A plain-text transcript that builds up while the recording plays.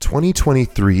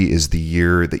2023 is the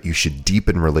year that you should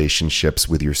deepen relationships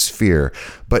with your sphere,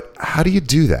 but how do you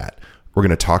do that? We're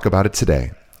going to talk about it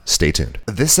today. Stay tuned.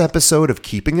 This episode of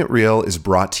Keeping It Real is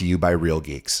brought to you by Real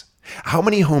Geeks. How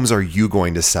many homes are you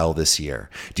going to sell this year?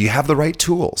 Do you have the right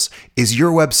tools? Is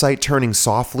your website turning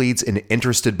soft leads into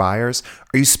interested buyers?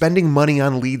 Are you spending money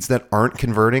on leads that aren't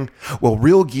converting? Well,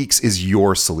 Real Geeks is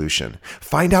your solution.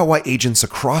 Find out why agents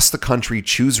across the country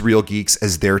choose Real Geeks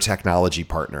as their technology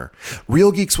partner.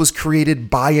 Real Geeks was created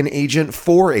by an agent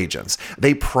for agents.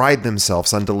 They pride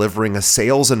themselves on delivering a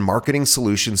sales and marketing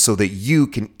solution so that you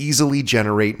can easily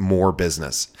generate more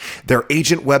business. Their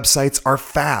agent websites are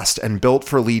fast and built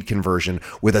for lead conversion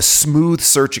with a smooth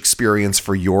search experience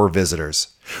for your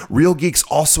visitors. Real Geeks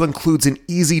also includes an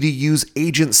easy-to-use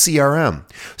agent CRM.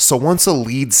 So once a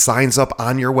lead signs up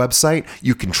on your website,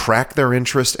 you can track their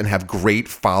interest and have great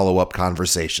follow-up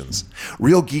conversations.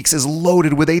 Real Geeks is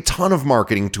loaded with a ton of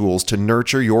marketing tools to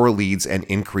nurture your leads and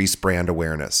increase brand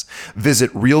awareness.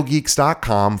 Visit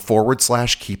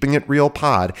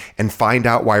realgeeks.com/keepingitrealpod and find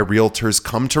out why realtors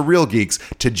come to Real Geeks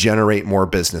to generate more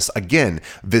business. Again,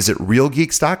 visit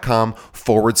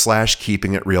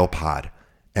realgeeks.com/keepingitrealpod.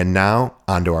 And now,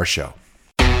 on to our show.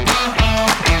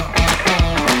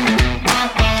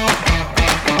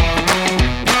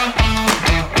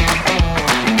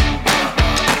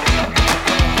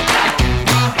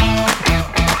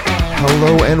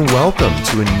 Hello and welcome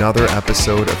to another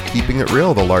episode of Keeping It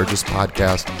Real, the largest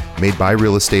podcast made by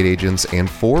real estate agents and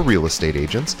for real estate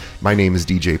agents. My name is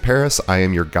DJ Paris. I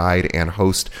am your guide and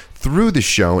host through the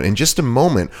show. In just a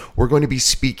moment, we're going to be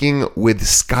speaking with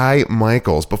Sky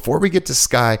Michaels. Before we get to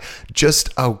Sky, just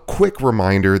a quick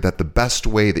reminder that the best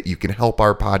way that you can help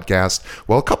our podcast,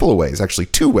 well, a couple of ways, actually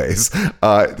two ways.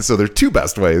 So there are two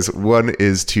best ways. One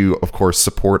is to, of course,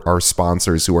 support our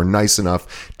sponsors who are nice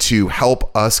enough to help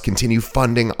us continue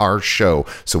funding our show.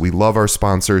 So we love our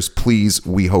sponsors. Please,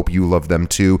 we hope you love them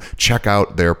too. Check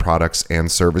out their products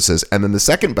and services. And then the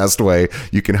second best way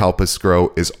you can help us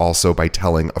grow is also by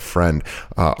telling a friend.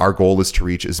 Our goal is to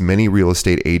reach as many real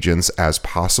estate agents as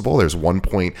possible. There's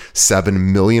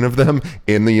 1.7 million of them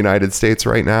in the United States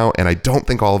right now, and I don't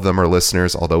think all of them are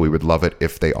listeners, although we would love it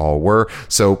if they all were.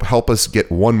 So help us get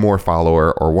one more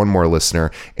follower or one more listener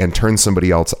and turn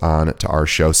somebody else on to our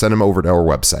show. Send them over to our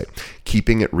website,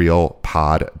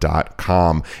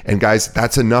 keepingitrealpod.com. And guys,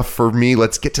 that's enough for me.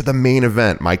 Let's get to the main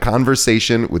event, my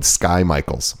conversation with Sky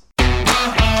Michaels.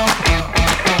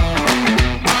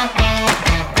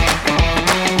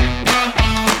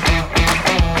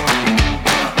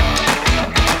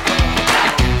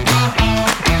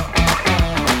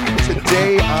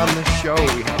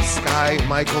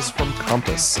 Michaels from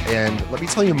Compass, and let me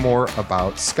tell you more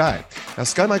about Sky. Now,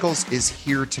 Sky Michaels is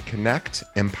here to connect,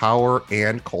 empower,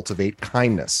 and cultivate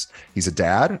kindness. He's a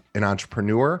dad, an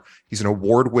entrepreneur, he's an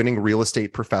award-winning real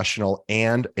estate professional,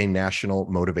 and a national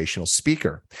motivational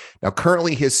speaker. Now,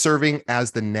 currently, he is serving as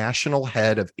the national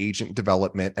head of agent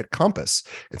development at Compass,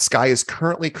 and Sky is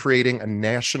currently creating a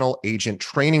national agent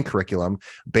training curriculum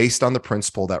based on the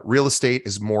principle that real estate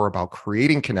is more about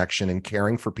creating connection and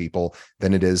caring for people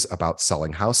than it is about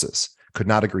selling houses. Could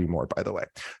not agree more, by the way.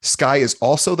 Sky is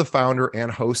also the founder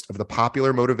and host of the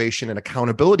popular motivation and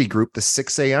accountability group, the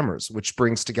 6 a.m.ers, which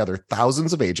brings together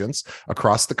thousands of agents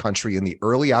across the country in the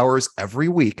early hours every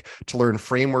week to learn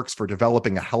frameworks for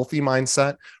developing a healthy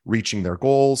mindset, reaching their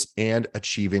goals, and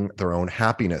achieving their own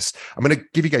happiness. I'm going to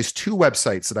give you guys two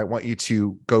websites that I want you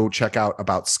to go check out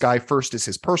about Sky. First is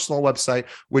his personal website,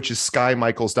 which is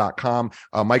skymichaels.com.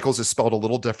 Michaels is spelled a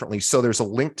little differently, so there's a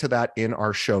link to that in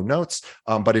our show notes,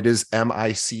 but it is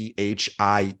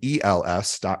michiels.com.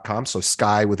 So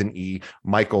Sky with an E,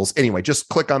 Michaels. Anyway, just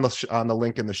click on the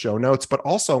link in the show notes. But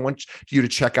also, I want you to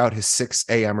check out his 6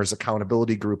 a.m.ers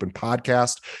accountability group and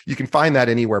podcast. You can find that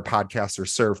anywhere podcasts are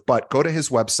served. But go to his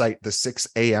website, the 6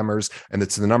 a.m.ers, and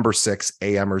it's the number 6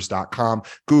 a.m.ers.com.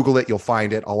 Google it, you'll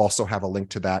find it. I'll also have a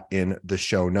link to that in the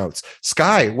show notes.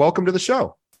 Sky, welcome to the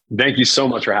show. Thank you so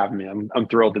much for having me. I'm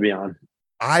thrilled to be on.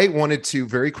 I wanted to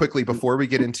very quickly, before we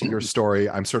get into your story,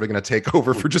 I'm sort of going to take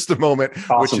over for just a moment,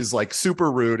 awesome. Which is like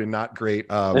super rude and not great,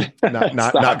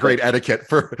 not great etiquette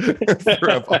for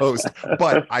a host.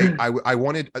 But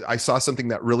I saw something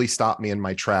that really stopped me in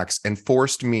my tracks and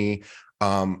forced me,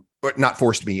 but not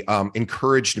forced me,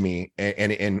 encouraged me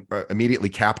and immediately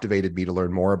captivated me to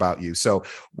learn more about you. So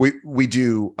we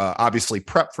do obviously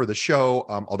prep for the show,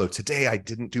 although today I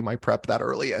didn't do my prep that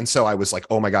early. And so I was like,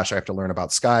 oh my gosh, I have to learn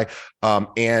about Sky.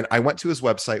 And I went to his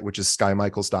website, which is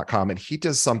skymichaels.com, and he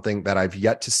does something that I've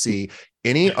yet to see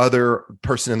any other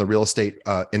person in the real estate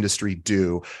industry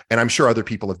do, and I'm sure other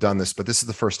people have done this, but this is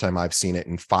the first time I've seen it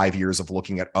in 5 years of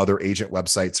looking at other agent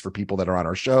websites for people that are on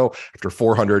our show after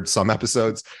 400 some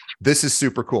episodes. This is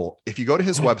super cool. If you go to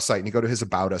his website and you go to his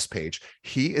About Us page,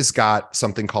 he has got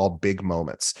something called Big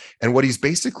Moments. And what he's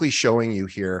basically showing you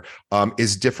here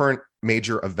is different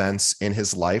major events in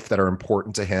his life that are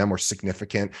important to him or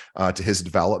significant to his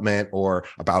development or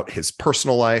about his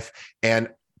personal life. And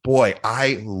boy,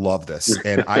 I love this.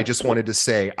 And I just wanted to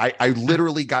say, I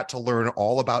literally got to learn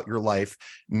all about your life,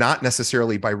 not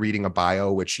necessarily by reading a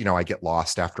bio, which, you know, I get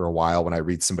lost after a while when I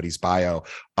read somebody's bio,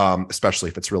 especially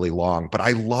if it's really long. But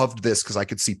I loved this because I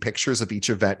could see pictures of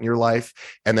each event in your life.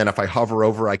 And then if I hover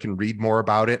over, I can read more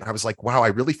about it. And I was like, wow, I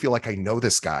really feel like I know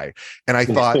this guy. And I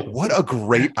thought, what a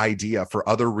great idea for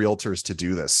other realtors to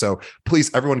do this. So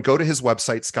please, everyone, go to his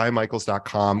website,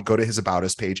 skymichaels.com, go to his About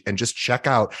Us page and just check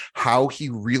out how he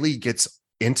really gets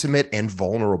intimate and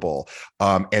vulnerable,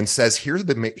 and says,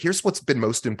 here's what's been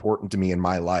most important to me in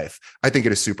my life. I think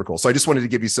it is super cool. So I just wanted to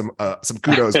give you some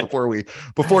kudos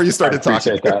before you started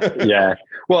talking. That. Yeah.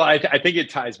 Well, I think it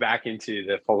ties back into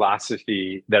the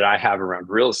philosophy that I have around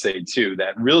real estate too,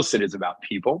 that real estate is about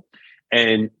people.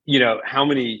 And you know,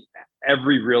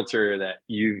 every realtor that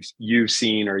you've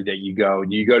seen or that you go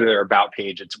to their About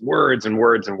page, it's words and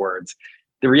words and words.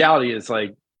 The reality is,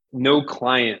 like, no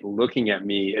client looking at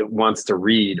me, it wants to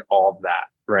read all of that,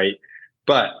 right?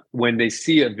 But when they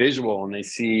see a visual and they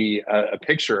see a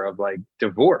picture of, like,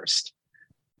 divorced,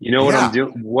 you know what I'm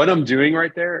doing? What I'm doing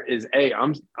right there is,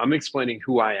 I'm explaining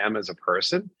who I am as a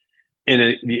person. In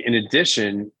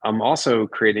addition, I'm also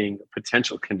creating a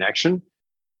potential connection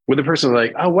with the person.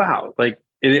 Like, oh wow, like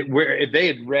where if they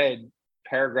had read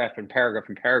paragraph and paragraph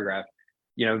and paragraph,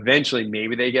 you know, eventually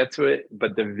maybe they get to it.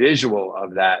 But the visual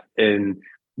of that, and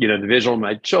you know, the visual of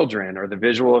my children or the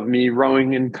visual of me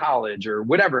rowing in college or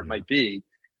whatever it might be,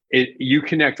 you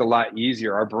connect a lot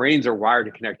easier. Our brains are wired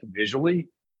to connect visually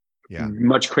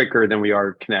much quicker than we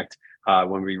are to connect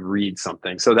when we read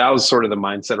something. So that was sort of the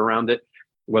mindset around it.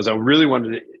 Was I really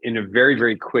wanted to, in a very,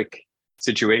 very quick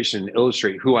situation,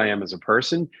 illustrate who I am as a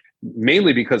person,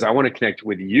 mainly because I want to connect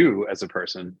with you as a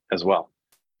person as well.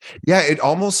 Yeah, it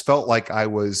almost felt like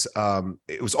it was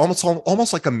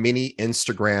almost like a mini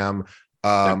Instagram,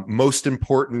 most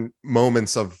important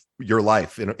moments of your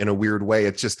life in a weird way.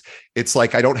 It's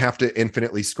like, I don't have to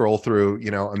infinitely scroll through,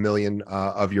 you know, a million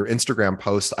of your Instagram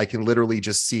posts. I can literally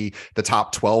just see the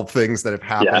top 12 things that have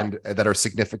happened that are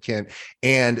significant.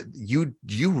 And you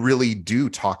really do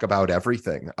talk about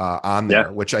everything on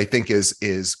there, which I think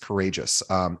is courageous,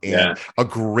 and a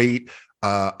great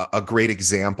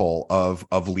example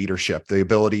of leadership, the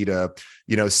ability to,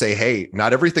 you know, say, hey,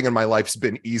 not everything in my life's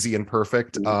been easy and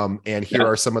perfect. And here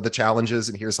are some of the challenges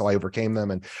and here's how I overcame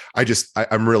them. And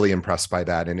I'm really impressed by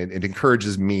that. And it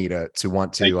encourages me to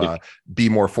want to be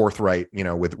more forthright, you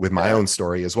know, with my own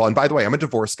story as well. And by the way, I'm a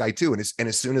divorce guy too. And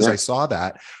as soon as I saw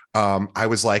that, I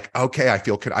was like, okay, I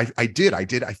felt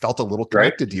a little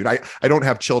connected to you. I don't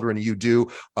have children, you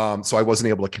do. So I wasn't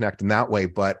able to connect in that way,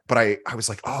 but I was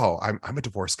like, oh, I'm a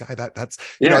divorce guy. That's,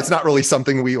 you know, it's not really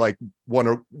something we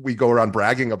we go around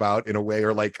bragging about in a way,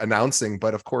 or like announcing,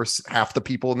 but of course half the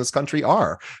people in this country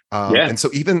are. And so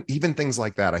even things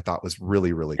like that, I thought was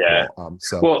really, really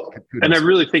cool. And I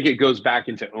really think it goes back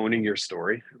into owning your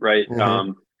story, right?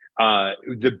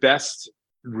 Mm-hmm. The best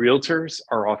realtors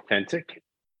are authentic.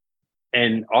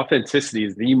 And authenticity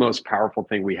is the most powerful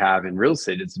thing we have in real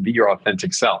estate. It's to be your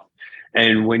authentic self.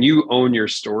 And when you own your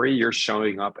story, you're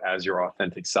showing up as your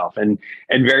authentic self. And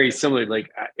very similarly, like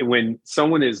when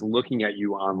someone is looking at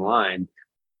you online,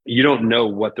 you don't know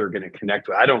what they're going to connect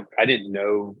with. I didn't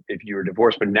know if you were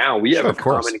divorced, but now we have a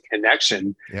common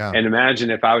connection. Yeah. And imagine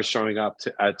if I was showing up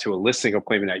to a listing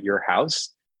appointment at your house.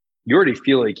 You already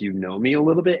feel like you know me a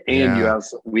little bit, and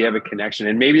we have a connection.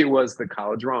 And maybe it was the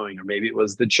college rowing, or maybe it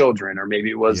was the children, or maybe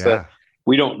it was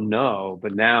we don't know.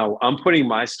 But now I'm putting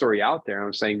my story out there.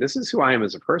 I'm saying, this is who I am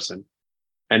as a person.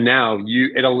 And now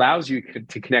it allows you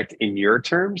to connect in your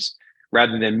terms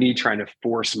rather than me trying to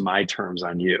force my terms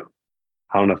on you.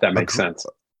 I don't know if that makes sense.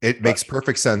 It makes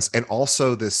perfect sense. And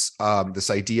also this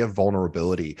idea of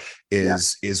vulnerability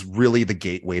is really the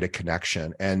gateway to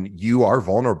connection. And you are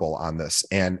vulnerable on this.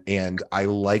 And I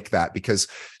like that, because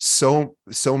so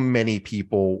many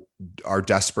people are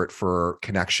desperate for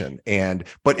connection,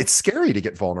 but it's scary to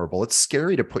get vulnerable. It's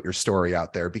scary to put your story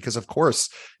out there, because of course,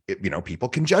 people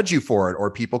can judge you for it, or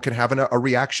people can have a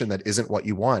reaction that isn't what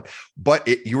you want. But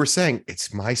you were saying,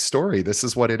 it's my story. This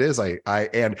is what it is.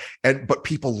 But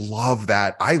people love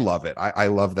that. I love it. I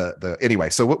love the anyway.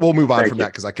 So we'll move on from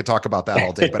that, because I could talk about that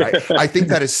all day. But I think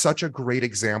that is such a great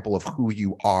example of who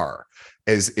you are.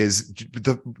 Is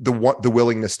the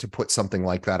willingness to put something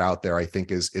like that out there, I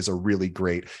think is a really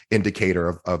great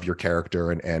indicator of your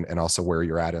character and also where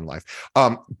you're at in life.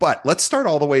 But let's start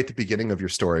all the way at the beginning of your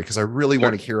story, because I really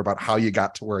want to hear about how you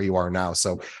got to where you are now.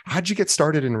 So how'd you get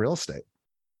started in real estate?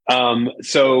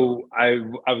 So I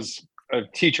was a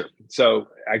teacher. So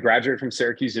I graduated from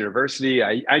Syracuse University.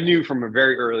 I knew from a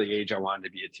very early age I wanted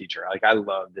to be a teacher. Like, I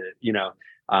loved it,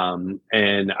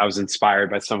 and I was inspired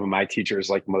by some of my teachers,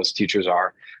 like most teachers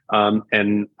are.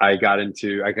 And I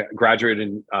graduated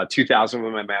in 2000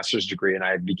 with my master's degree, and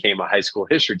I became a high school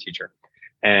history teacher.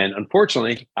 And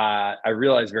unfortunately, I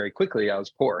realized very quickly I was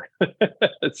poor.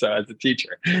 So as a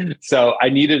teacher, so I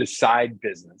needed a side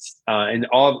business. And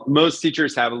most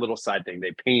teachers have a little side thing.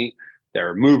 They paint,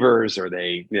 they're movers, or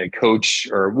they coach,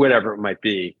 or whatever it might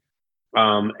be.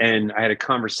 And I had a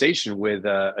conversation with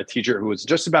a teacher who was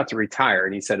just about to retire.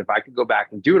 And he said, if I could go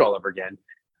back and do it all over again,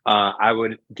 I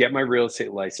would get my real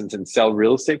estate license and sell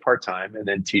real estate part-time and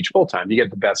then teach full-time. You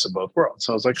get the best of both worlds.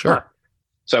 So I was like, sure.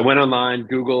 So I went online,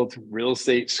 Googled real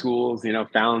estate schools,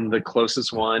 found the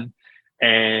closest one.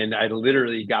 And I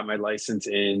literally got my license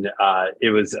in, it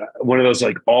was one of those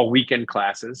like all weekend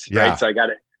classes, right? So I got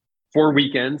it 4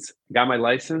 weekends, got my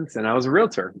license, and I was a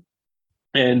realtor.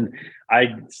 And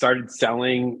I started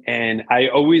selling, and I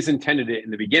always intended it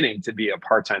in the beginning to be a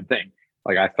part-time thing.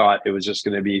 Like, I thought it was just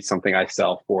going to be something I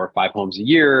sell 4 or 5 homes a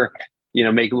year,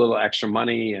 make a little extra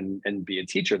money and be a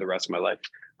teacher the rest of my life.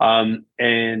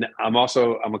 And I'm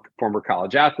a former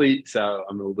college athlete, so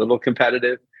I'm a little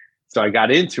competitive. So I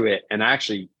got into it, and I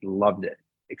actually loved it,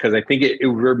 because I think it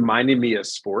reminded me of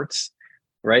sports,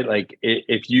 right? Like,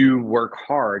 if you work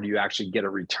hard, you actually get a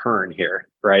return here,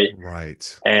 right?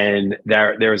 Right. And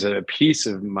there was a piece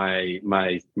of my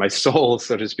soul,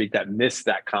 so to speak, that missed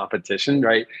that competition,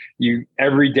 right?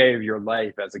 Every day of your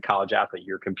life as a college athlete,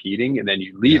 you're competing, and then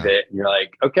you leave it, and you're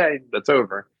like, okay, that's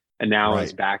over. And now I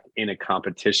was back in a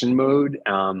competition mode.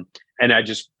 And I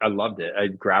loved it. I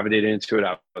gravitated into it.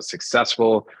 I was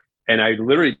successful. And I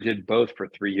literally did both for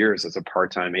 3 years as a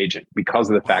part-time agent, because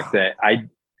of the fact that I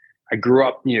grew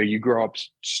up, you grow up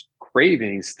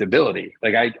craving stability.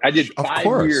 Like, I did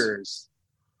 5 years,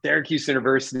 Syracuse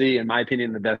University, in my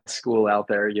opinion, the best school out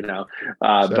there,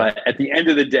 but at the end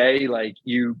of the day, like,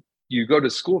 you go to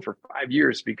school for 5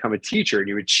 years to become a teacher, and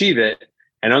you achieve it.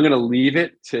 And I'm going to leave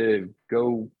it to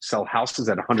go sell houses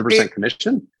at 100%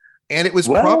 commission. And it was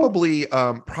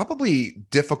probably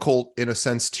difficult in a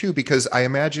sense too, because I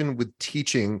imagine with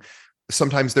teaching,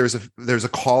 sometimes there's a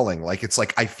calling. Like, it's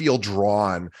like, I feel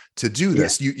drawn to do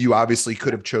this. You obviously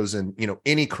could have chosen,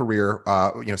 any career.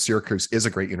 Syracuse is a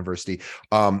great university,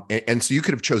 and so you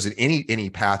could have chosen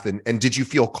any path. And did you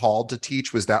feel called to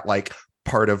teach? Was that like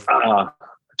part of?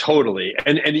 Totally.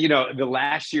 And the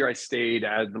last year I stayed,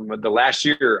 I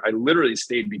literally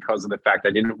stayed because of the fact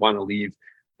I didn't want to leave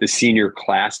the senior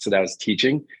class that I was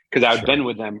teaching, because I've been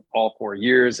with them all 4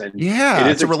 years. And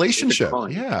it's a relationship.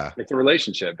 It's a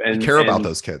relationship. And you care about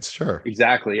those kids. Sure.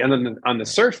 Exactly. And then on the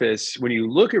surface, when you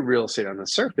look at real estate on the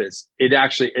surface, it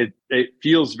actually, it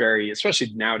feels very,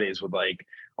 especially nowadays with like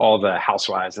all the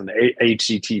housewives and the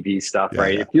HGTV stuff,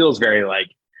 right? It feels very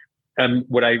like,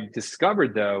 what I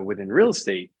discovered though within real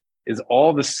estate is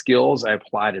all the skills I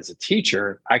applied as a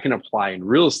teacher, I can apply in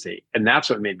real estate. And that's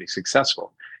what made me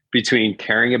successful, between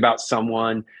caring about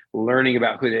someone, learning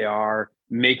about who they are,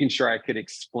 making sure I could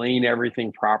explain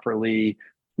everything properly,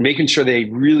 making sure they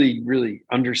really, really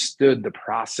understood the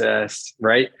process,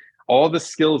 right? All the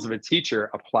skills of a teacher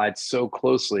applied so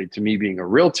closely to me being a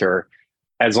realtor,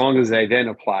 as long as I then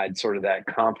applied sort of that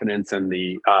confidence and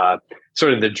the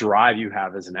sort of the drive you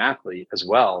have as an athlete as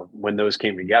well. When those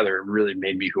came together, it really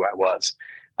made me who I was.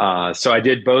 So I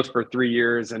did both for 3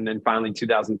 years, and then finally in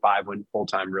 2005 went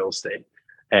full-time real estate,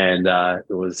 and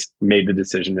made the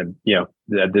decision that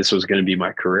that this was going to be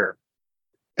my career.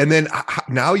 And then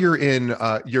now you're in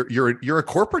you're a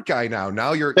corporate guy now.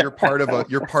 Now you're part of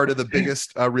the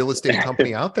biggest real estate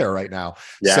company out there right now.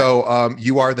 Yeah. So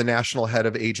you are the national head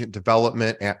of agent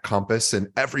development at Compass, and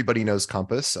everybody knows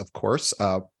Compass, of course.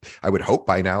 I would hope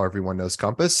by now everyone knows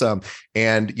Compass.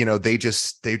 And they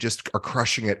just are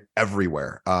crushing it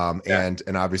everywhere. And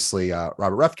obviously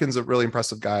Robert Refkin's a really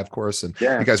impressive guy, of course. And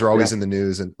you guys are always in the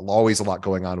news, and always a lot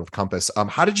going on with Compass.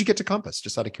 How did you get to Compass?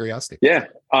 Just out of curiosity. Yeah.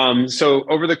 So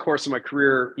over the course of my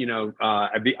career,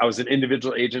 I was an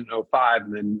individual agent in 2005,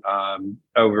 and then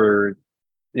over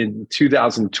in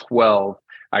 2012,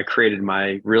 I created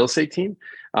my real estate team,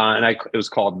 and it was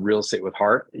called Real Estate with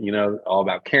Heart. All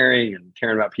about caring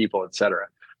about people, et cetera.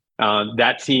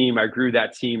 That team, I grew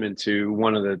that team into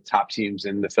one of the top teams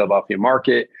in the Philadelphia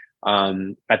market.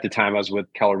 At the time, I was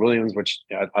with Keller Williams, which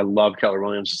I love. Keller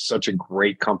Williams. It's such a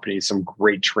great company, some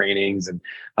great trainings and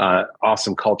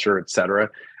awesome culture, et cetera.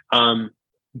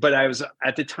 But I was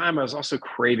at the time, I was also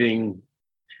craving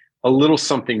a little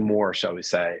something more, shall we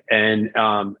say. And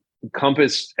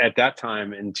Compass at that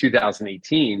time in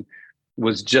 2018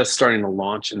 was just starting to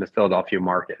launch in the Philadelphia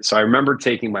market. So I remember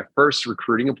taking my first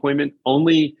recruiting appointment.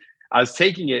 I was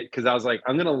taking it because I was like,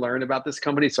 I'm going to learn about this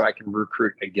company so I can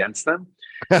recruit against them.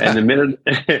 And the minute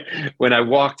when I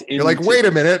walked in, you're like, wait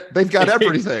a minute, they've got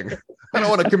everything. I don't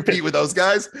want to compete with those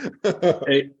guys.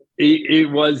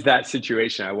 It was that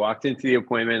situation. I walked into the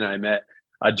appointment. I met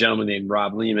a gentleman named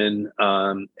Rob Lehman.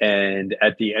 And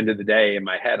at the end of the day, in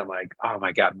my head, I'm like, oh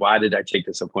my God, why did I take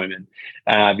this appointment?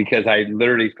 Because I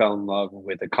literally fell in love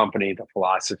with the company, the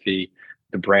philosophy,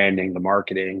 the branding, the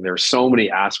marketing. There's so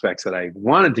many aspects that I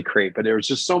wanted to create, but there was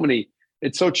just so many.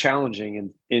 It's so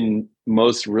challenging in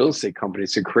most real estate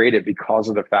companies to create it because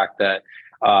of the fact that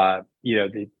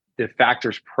the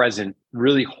factors present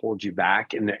really hold you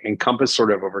back. And Compass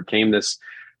sort of overcame this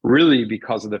really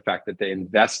because of the fact that they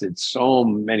invested so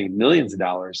many millions of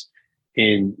dollars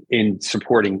in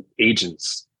supporting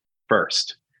agents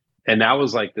first. And that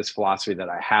was like this philosophy that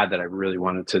I had that I really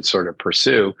wanted to sort of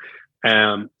pursue.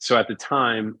 So at the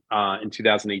time, in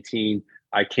 2018,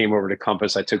 I came over to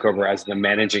Compass. I took over as the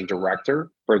managing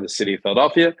director for the city of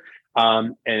Philadelphia.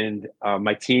 And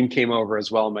my team came over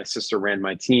as well. My sister ran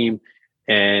my team.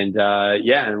 And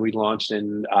and we launched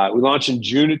in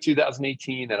June of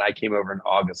 2018, and I came over in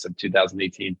August of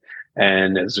 2018,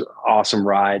 and it was an awesome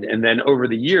ride. And then over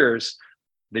the years,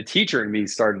 the teacher in me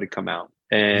started to come out,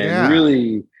 and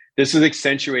really, this was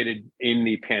accentuated in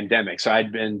the pandemic. So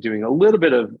I'd been doing a little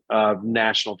bit of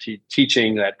national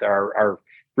teaching at our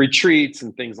retreats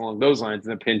and things along those lines,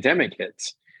 and the pandemic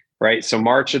hits, right? So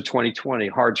March of 2020,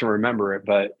 hard to remember it,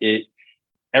 but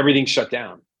everything shut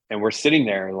down, and we're sitting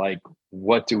there like,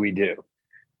 what do we do?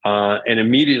 And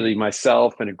immediately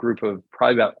myself and a group of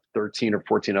probably about 13 or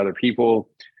 14 other people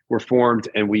were formed,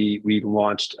 and we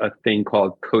launched a thing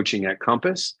called Coaching at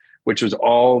Compass, which was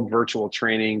all virtual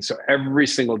training. So every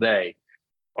single day,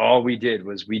 all we did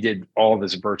was we did all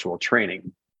this virtual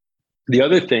training. The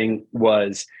other thing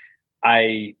was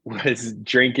I was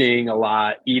drinking a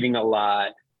lot, eating a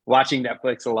lot, watching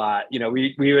Netflix a lot.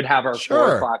 We would have our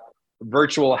 4 o'clock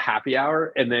virtual happy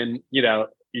hour, and then,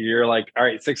 you're like, all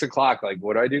right, 6 o'clock. Like,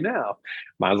 what do I do now?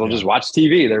 Might as well just watch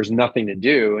TV. There's nothing to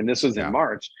do. And this was in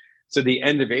March. So the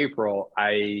end of April,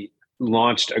 I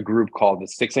launched a group called the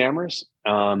 6 Amers,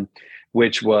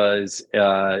 which was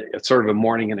sort of a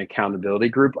morning and accountability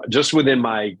group just within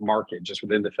my market, just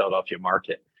within the Philadelphia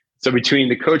market. So between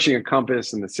the Coaching at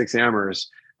Compass and the 6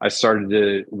 Amers, I started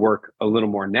to work a little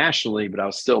more nationally, but I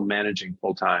was still managing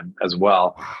full time as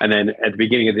well. And then at the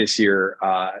beginning of this year,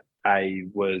 I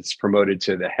was promoted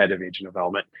to the head of agent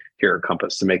development here at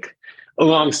Compass, to make a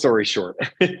long story short.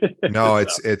 No,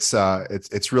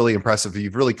 it's really impressive.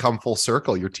 You've really come full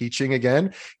circle. You're teaching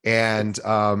again, and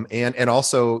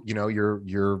also,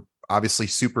 you're obviously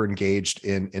super engaged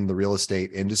in the real estate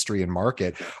industry and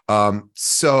market.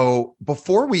 So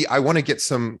before I want to get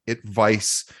some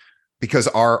advice, because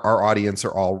our audience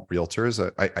are all realtors.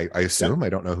 I assume. I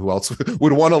don't know who else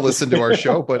would want to listen to our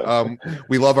show, but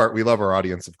we love our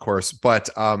audience, of course. But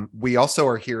we also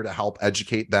are here to help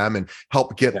educate them and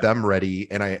help get them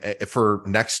ready. And for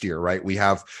next year, right? We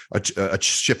have a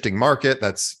shifting market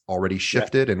that's already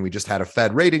shifted, and we just had a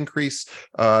Fed rate increase,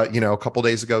 a couple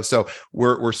days ago. So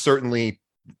we're certainly.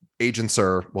 Agents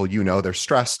are, they're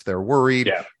stressed, they're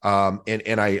worried.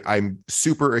 And I'm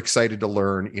super excited to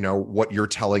learn, what you're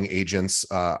telling agents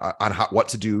on what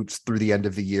to do through the end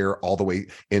of the year, all the way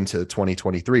into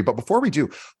 2023. But before we do,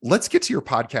 let's get to your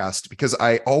podcast, because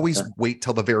I always wait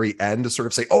till the very end to sort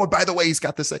of say, oh, and by the way, he's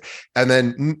got this. And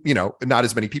then, not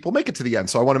as many people make it to the end.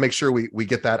 So I want to make sure we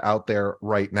get that out there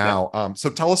right now.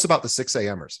 So tell us about the 6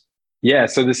 Amers. Yeah.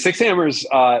 So the 6 Amers,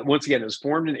 once again, it was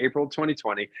formed in April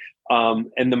 2020.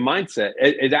 And the mindset,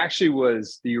 it actually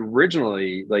was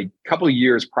originally, like a couple of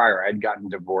years prior, I'd gotten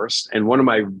divorced. And one of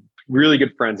my really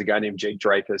good friends, a guy named Jake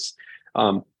Dreyfus,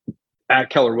 at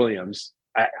Keller Williams,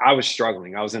 I was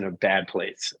struggling. I was in a bad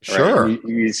place. Right? Sure.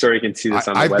 You sort of can see this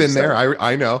on the I've website. been there.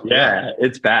 I know. Yeah,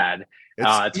 it's bad.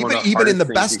 It's even in the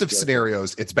best of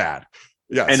scenarios, it's bad.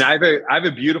 Yes. And I have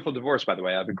a beautiful divorce, by the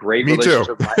way. I have a great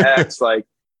relationship with my ex. Like,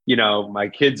 my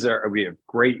kids we have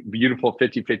great, beautiful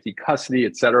 50-50 custody,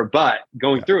 et cetera. But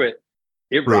going through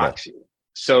it rocks you.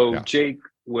 So Jake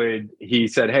he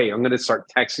said, hey, I'm going to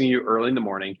start texting you early in the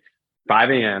morning, 5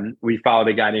 a.m. We followed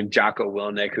a guy named Jocko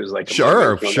Willenick, who's like,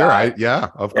 sure. Guy.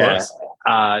 Of course.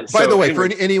 By the way, for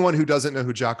anyone who doesn't know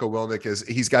who Jocko Willink is,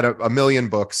 he's got a million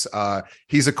books.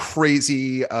 He's a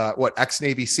crazy,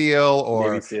 ex-Navy SEAL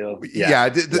or Navy SEAL. Yeah.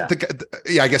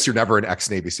 I guess you're never an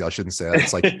ex-Navy SEAL. I shouldn't say that.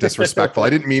 It's like disrespectful.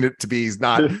 I didn't mean it to be. He's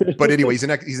not. But anyway, he's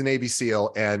a Navy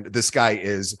SEAL, and this guy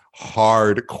is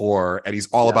hardcore, and he's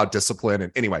all about discipline.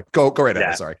 And anyway, go right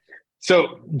ahead. Sorry.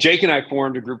 So Jake and I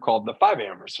formed a group called the 5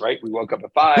 Amers, right? We woke up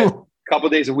at 5. Couple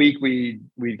of days a week, we'd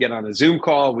get on a Zoom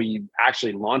call. We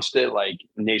actually launched it like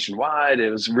nationwide. It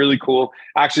was really cool.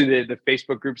 Actually, the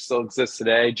Facebook group still exists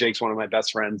today. Jake's one of my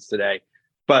best friends today.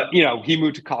 But, he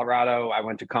moved to Colorado. I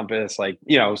went to Compass, so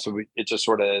it just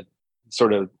sort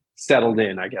of settled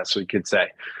in, I guess we could say.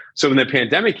 So when the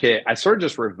pandemic hit, I sort of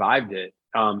just revived it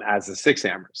as the 6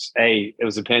 Amers. It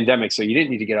was a pandemic, so you didn't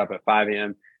need to get up at 5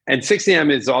 a.m. And 6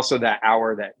 a.m. is also that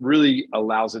hour that really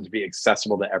allows it to be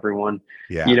accessible to everyone.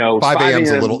 Yeah. 5 a.m. is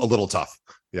a little tough.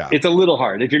 Yeah. It's a little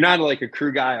hard. If you're not like a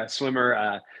crew guy, a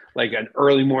swimmer, like an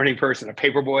early morning person, a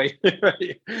paper boy,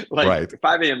 right?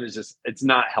 5 a.m. is it's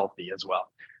not healthy as well.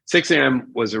 6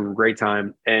 a.m. was a great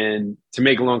time. And to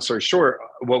make a long story short,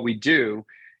 what we do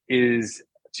is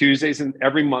Tuesdays, and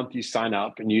every month you sign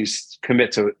up and you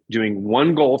commit to doing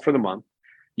one goal for the month.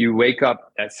 You wake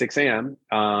up at 6 a.m.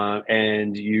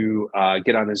 And you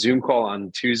get on a Zoom call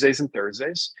on Tuesdays and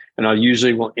Thursdays, and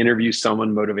will interview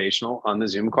someone motivational on the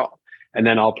Zoom call, and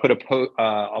then I'll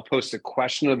post a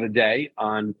question of the day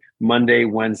on Monday,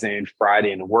 Wednesday, and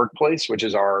Friday in the workplace, which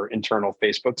is our internal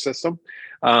Facebook system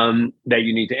that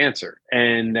you need to answer,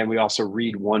 and then we also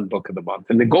read one book of the month.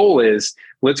 And the goal is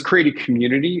let's create a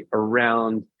community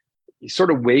around sort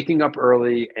of waking up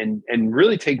early and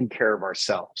really taking care of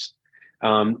ourselves.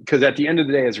 Because at the end of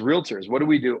the day, as realtors, what do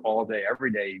we do all day,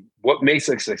 every day? What makes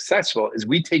us successful is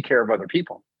we take care of other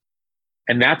people.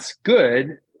 And that's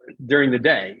good during the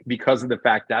day because of the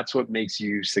fact that's what makes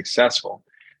you successful.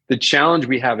 The challenge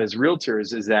we have as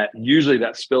realtors is that usually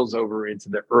that spills over into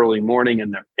the early morning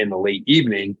and the late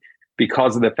evening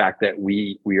because of the fact that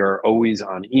we are always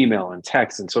on email and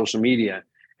text and social media.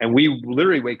 And we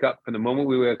literally wake up from the moment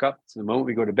we wake up to the moment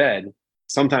we go to bed.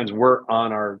 Sometimes we're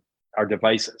on our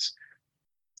devices.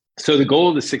 So the goal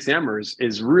of the 6 Amers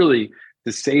is really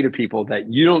to say to people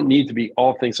that you don't need to be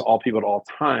all things to all people at all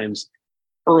times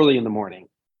early in the morning.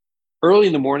 Early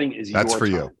in the morning is that's your for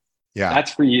time. You. Yeah.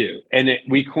 That's for you. And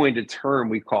we coined a term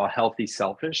we call healthy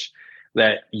selfish,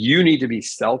 that you need to be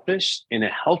selfish in a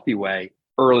healthy way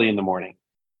early in the morning.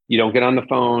 You don't get on the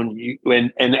phone.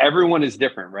 And everyone is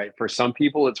different, right? For some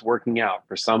people, it's working out.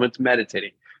 For some, it's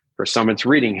meditating. For some, it's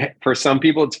reading. For some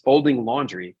people, it's folding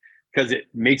laundry, because it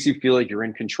makes you feel like you're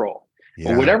in control. Yeah.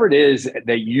 But whatever it is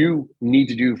that you need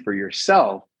to do for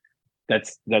yourself,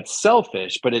 that's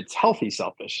selfish, but it's healthy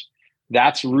selfish.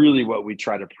 That's really what we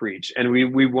try to preach. And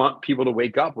we want people to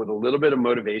wake up with a little bit of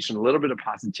motivation, a little bit of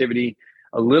positivity,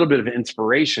 a little bit of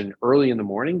inspiration early in the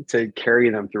morning to carry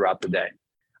them throughout the day.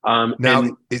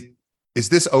 Now, is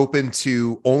this open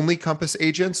to only Compass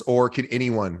agents, or can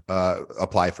anyone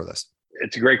apply for this?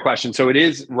 It's a great question. So it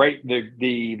is, right.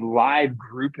 The live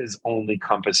group is only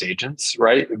Compass agents,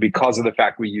 right? Because of the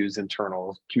fact we use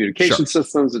internal communication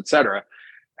systems, et cetera.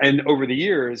 And over the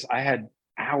years, I had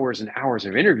hours and hours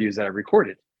of interviews that I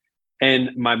recorded.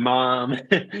 And my mom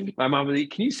would like,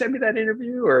 can you send me that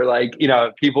interview?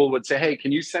 Or people would say, hey,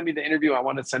 can you send me the interview? I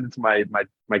want to send it to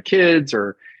my kids.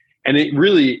 And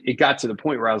it got to the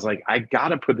point where I was like, I got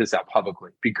to put this out publicly,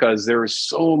 because there were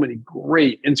so many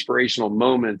great inspirational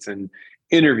moments and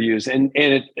interviews, and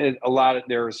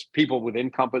there's people within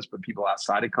Compass, but people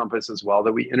outside of Compass as well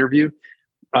that we interview.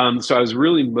 So I was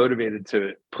really motivated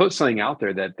to put something out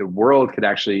there that the world could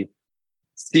actually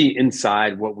see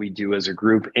inside what we do as a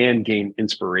group and gain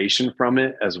inspiration from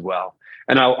it as well.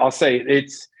 And I'll say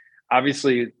it's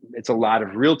a lot of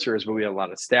realtors, but we have a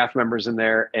lot of staff members in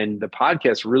there. And the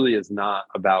podcast really is not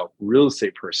about real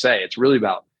estate per se. It's really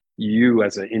about you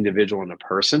as an individual and a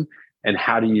person, and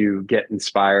how do you get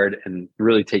inspired and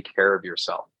really take care of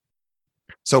yourself.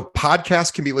 So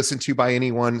podcasts can be listened to by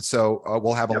anyone. So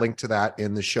we'll have a link to that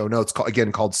in the show notes,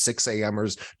 called 6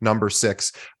 Amers, number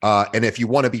 6. And if you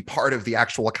want to be part of the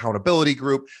actual accountability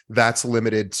group, that's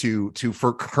limited to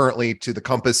currently to the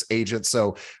Compass agents.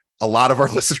 So a lot of our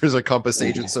listeners are Compass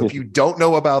agents. So if you don't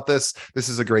know about this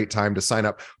is a great time to sign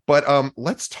up. But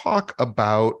let's talk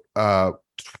about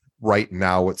right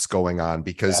now what's going on,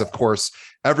 because of course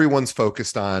everyone's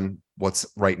focused on what's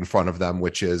right in front of them,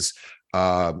 which is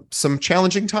some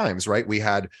challenging times, right?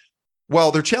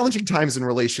 They're challenging times in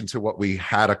relation to what we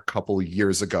had a couple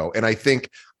years ago. And I think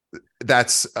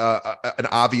that's an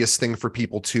obvious thing for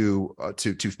people to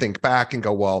think back and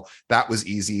go, well, that was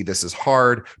easy. This is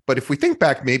hard. But if we think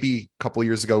back, maybe a couple of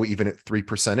years ago, even at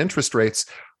 3% interest rates,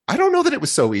 I don't know that it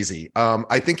was so easy.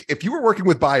 I think if you were working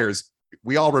with buyers,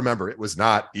 we all remember it was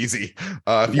not easy.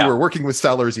 If you were working with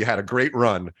sellers, you had a great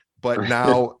run. But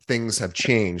now things have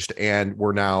changed, and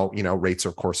we're now, rates,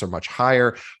 of course, are much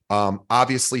higher.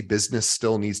 Obviously, business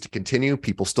still needs to continue.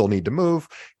 People still need to move,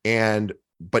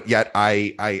 but yet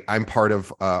I'm part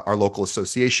of our local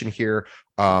association here,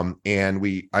 and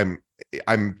I'm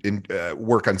in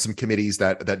work on some committees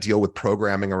that deal with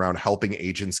programming around helping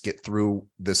agents get through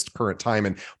this current time.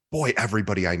 And boy,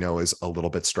 everybody I know is a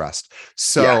little bit stressed.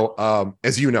 So,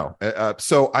 as you know,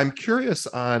 so I'm curious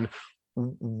on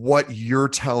what you're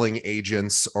telling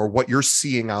agents or what you're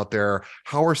seeing out there.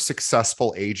 How are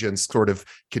successful agents sort of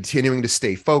continuing to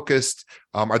stay focused?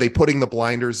 Are they putting the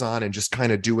blinders on and just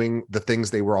kind of doing the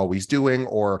things they were always doing,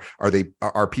 or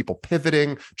are people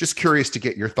pivoting? Just curious to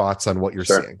get your thoughts on what you're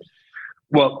seeing.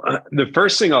 Well, the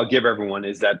first thing I'll give everyone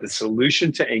is that the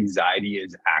solution to anxiety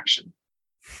is action.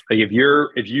 Like if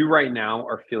you right now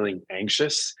are feeling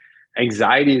anxious,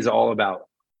 anxiety is all about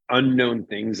unknown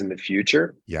things in the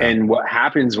future. Yeah. And what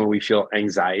happens when we feel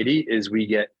anxiety is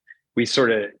we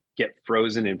sort of get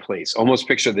frozen in place. Almost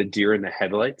picture the deer in the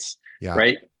headlights,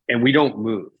 right? And we don't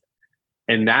move.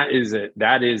 And that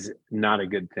is not a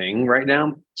good thing right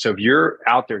now. So if you're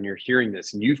out there and you're hearing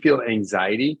this and you feel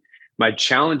anxiety, my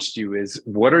challenge to you is,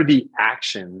 what are the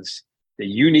actions that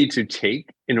you need to take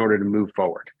in order to move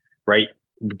forward, right?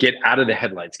 Get out of the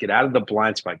headlights, get out of the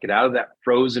blind spot, get out of that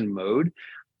frozen mode.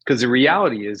 Because the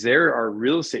reality is there are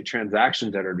real estate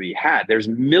transactions that are to be had. There's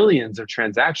millions of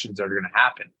transactions that are going to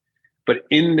happen. But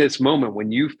in this moment,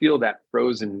 when you feel that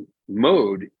frozen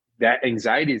mode, that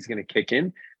anxiety is going to kick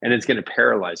in and it's going to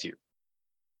paralyze you.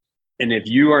 And if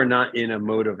you are not in a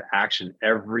mode of action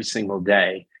every single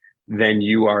day, then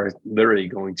you are literally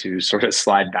going to sort of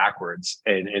slide backwards,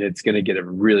 and it's going to get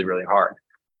really, really hard.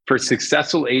 For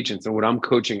successful agents, and what I'm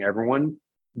coaching everyone,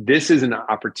 this is an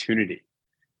opportunity.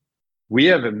 We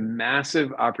have a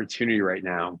massive opportunity right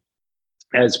now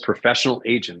as professional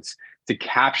agents to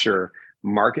capture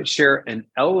market share and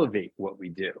elevate what we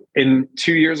do. And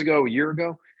 2 years ago, a year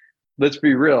ago, let's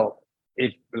be real,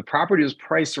 if the property was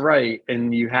priced right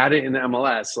and you had it in the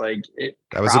MLS,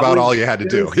 that was about all you had to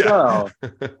do. Yeah.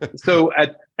 So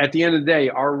at the end of the day,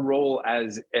 our role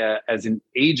as an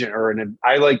agent,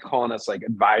 I like calling us like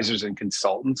advisors and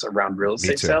consultants around real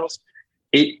estate sales.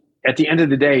 At the end of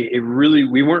the day,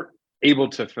 we weren't able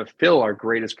to fulfill our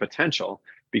greatest potential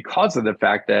because of the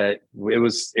fact that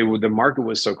the market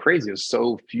was so crazy. It was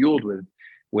so fueled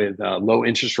with low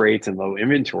interest rates and low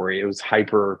inventory. It was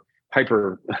hyper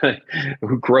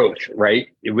growth, right?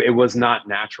 It was not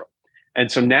natural.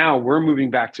 And so now we're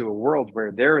moving back to a world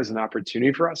where there is an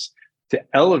opportunity for us to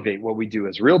elevate what we do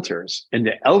as realtors and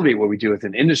to elevate what we do as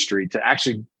an industry, to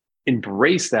actually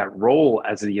embrace that role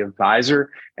as the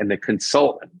advisor and the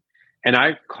consultant. And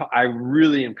I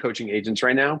really am coaching agents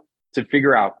right now to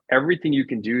figure out everything you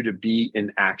can do to be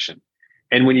in action.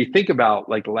 And when you think about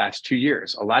like the last 2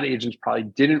 years, a lot of agents probably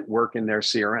didn't work in their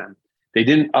CRM. They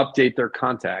didn't update their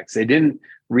contacts. They didn't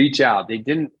reach out. They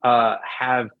didn't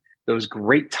have those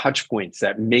great touch points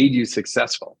that made you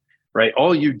successful, right?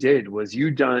 All you did was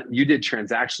you did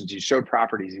transactions, you showed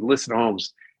properties, you listed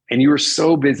homes, and you were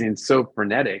so busy and so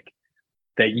frenetic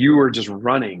that you were just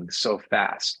running so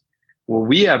fast. Well,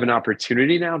 we have an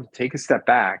opportunity now to take a step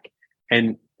back,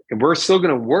 and we're still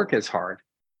going to work as hard.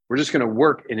 We're just going to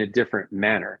work in a different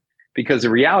manner, because the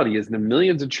reality is the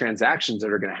millions of transactions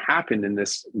that are going to happen in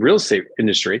this real estate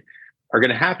industry are going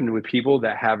to happen with people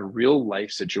that have real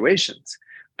life situations.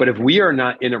 But if we are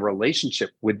not in a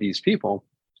relationship with these people,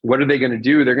 what are they going to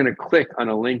do? They're going to click on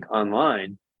a link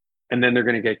online, and then they're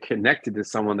going to get connected to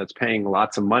someone that's paying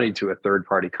lots of money to a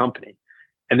third-party company.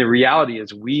 And the reality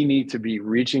is we need to be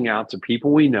reaching out to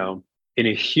people we know in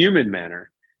a human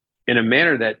manner, in a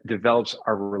manner that develops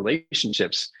our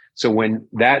relationships. So when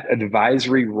that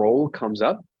advisory role comes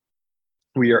up,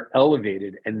 we are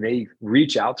elevated and they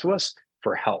reach out to us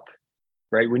for help,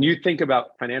 right? When you think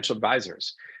about financial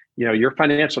advisors, your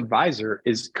financial advisor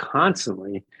is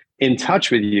constantly in touch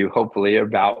with you, hopefully,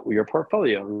 about your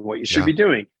portfolio and what you should be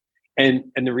doing. And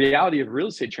the reality of real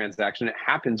estate transaction, it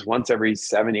happens once every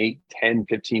 7, 8, 10,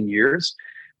 15 years.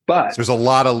 But so there's a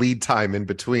lot of lead time in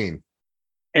between.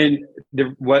 And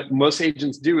what most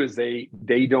agents do is they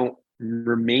don't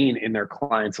remain in their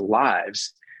clients'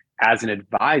 lives as an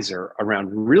advisor around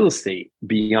real estate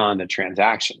beyond the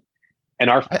transaction. And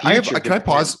our I have, future. can I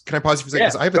pause? Can I pause you for a second? Yeah,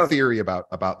 Because I have a theory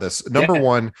about this. Number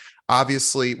one,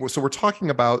 obviously, so we're talking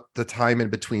about the time in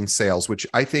between sales, which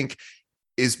I think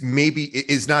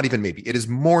is not even maybe, it is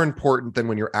more important than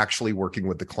when you're actually working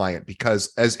with the client,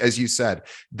 because as you said,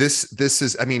 this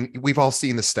is, I mean, we've all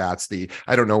seen the stats,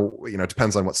 I don't know, it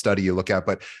depends on what study you look at,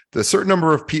 but the certain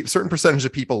number of people, certain percentage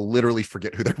of people literally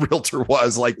forget who their realtor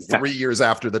was like 3 years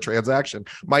after the transaction.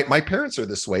 My parents are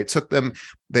this way. It took them,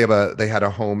 they had a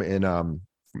home in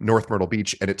North Myrtle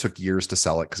Beach, and it took years to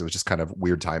sell it because it was just kind of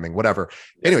weird timing, whatever.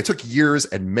 Anyway, it took years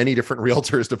and many different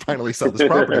realtors to finally sell this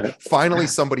property. Finally,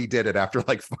 somebody did it after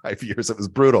like 5 years. It was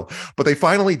brutal, but they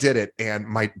finally did it. And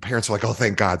my parents were like, oh,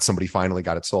 thank God somebody finally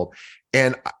got it sold.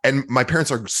 And my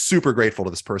parents are super grateful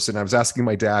to this person. I was asking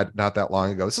my dad not that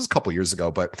long ago, this is a couple years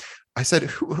ago, but I said,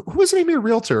 who was named your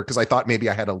realtor? Because I thought maybe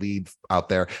I had a lead out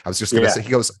there. I was just going to say, he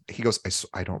goes,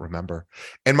 I don't remember.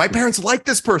 And my parents like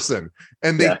this person,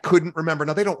 and they couldn't remember.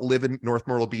 Now, they don't live in North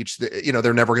Myrtle Beach.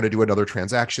 They're never going to do another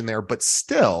transaction there, but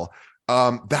still,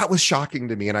 that was shocking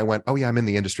to me. And I went, oh yeah, I'm in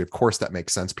the industry. Of course, that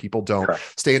makes sense. People don't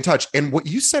stay in touch. And what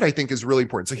you said, I think, is really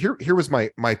important. So here was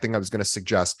my thing I was going to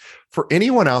suggest for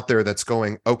anyone out there that's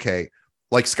going, okay,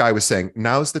 like Sky was saying,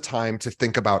 now's the time to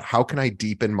think about how can I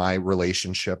deepen my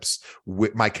relationships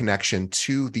with my connection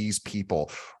to these people?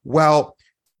 Well,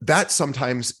 that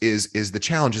sometimes is the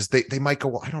challenge. Is they might go,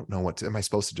 well, I don't know am I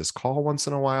supposed to just call once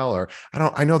in a while? Or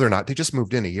I know they're not, they just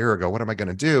moved in a year ago. What am I going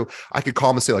to do? I could call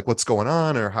them and say like, what's going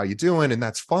on, or how you doing? And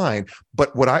that's fine.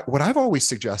 But what I've always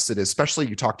suggested is, especially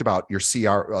you talked about your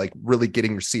CR, like really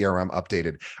getting your CRM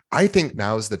updated. I think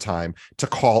now is the time to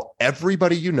call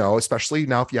everybody, especially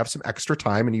now, if you have some extra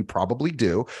time, and you probably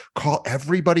do, call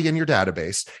everybody in your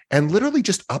database and literally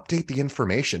just update the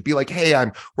information. Be like, hey,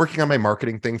 I'm working on my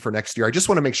marketing thing for next year. I just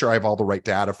want to make sure I have all the right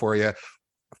data for you.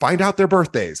 Find out their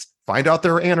birthdays, find out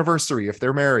their anniversary if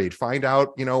they're married, find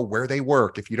out, where they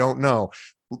work if you don't know,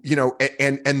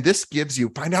 and this gives you,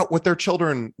 find out what their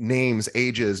children names,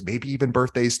 ages, maybe even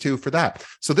birthdays too for that.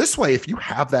 So this way, if you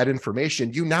have that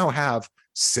information, you now have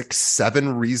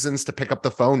 6-7 reasons to pick up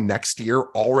the phone next year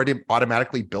already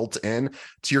automatically built in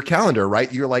to your calendar,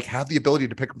 right? You're like, have the ability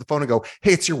to pick up the phone and go,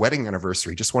 hey, it's your wedding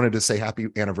anniversary. Just wanted to say happy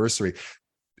anniversary.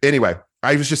 Anyway,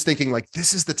 I was just thinking like,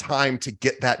 this is the time to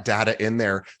get that data in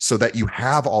there so that you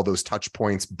have all those touch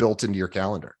points built into your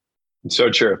calendar. So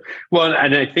true. Well,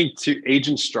 and I think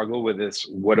agents struggle with this.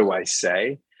 What do I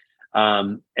say?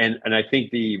 And I think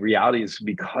the reality is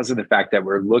because of the fact that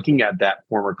we're looking at that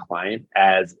former client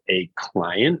as a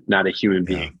client, not a human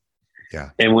being.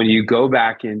 Yeah. And when you go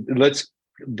back and let's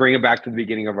bring it back to the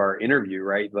beginning of our interview,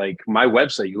 right? Like my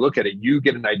website, you look at it, you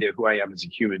get an idea of who I am as a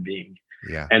human being.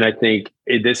 Yeah. And I think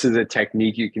this is a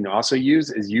technique you can also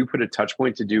use, is you put a touch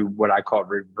point to do what I call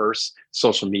reverse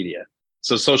social media.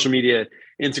 So social media,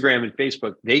 Instagram and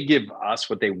Facebook, they give us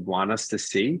what they want us to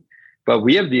see, but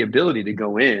we have the ability to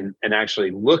go in and actually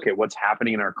look at what's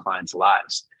happening in our clients'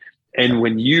 lives. And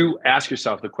when you ask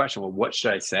yourself the question, well, what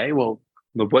should I say? Well,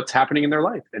 what's happening in their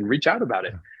life, and reach out about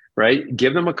it, right?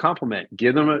 Give them a compliment,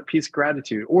 give them a piece of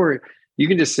gratitude, or you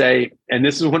can just say, and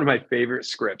this is one of my favorite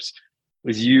scripts,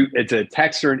 it's a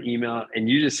text or an email, and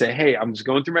you just say, hey, I'm just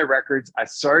going through my records. I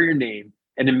saw your name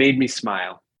and it made me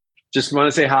smile. Just want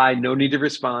to say hi. No need to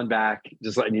respond back.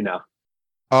 Just letting you know.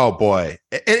 Oh boy.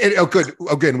 Oh, good.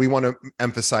 Again, we want to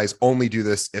emphasize, only do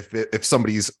this if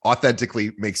somebody's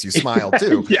authentically makes you smile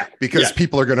too, because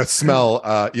people are going to smell,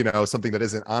 something that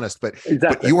isn't honest, but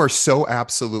you are so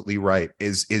absolutely right,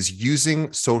 is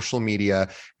using social media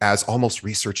as almost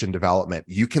research and development.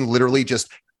 You can literally just,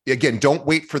 again, don't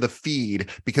wait for the feed,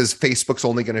 because Facebook's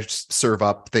only going to serve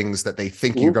up things that they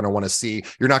think you're going to want to see.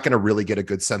 You're not going to really get a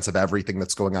good sense of everything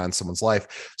that's going on in someone's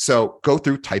life. So go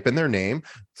through, type in their name,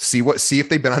 see if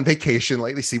they've been on vacation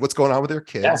lately, see what's going on with their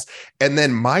kids. Yeah. And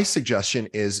then my suggestion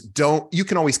is you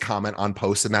can always comment on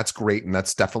posts, and that's great. And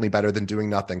that's definitely better than doing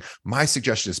nothing. My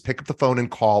suggestion is pick up the phone and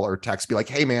call or text, be like,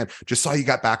 hey man, just saw you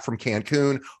got back from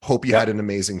Cancun. Hope you had an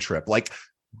amazing trip. Like,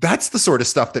 that's the sort of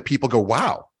stuff that people go,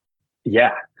 wow.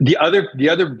 Yeah. The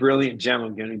other brilliant gem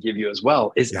I'm going to give you as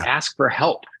well is ask for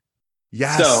help.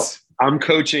 Yes. So I'm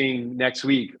coaching next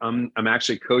week. I'm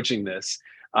actually coaching this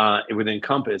within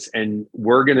Compass, and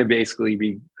we're going to basically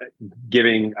be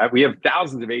giving, we have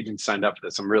thousands of agents signed up for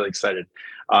this. I'm really excited.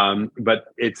 But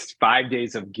it's 5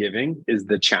 days of giving is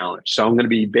the challenge. So I'm going to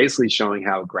be basically showing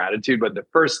how gratitude, but the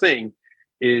first thing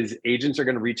is agents are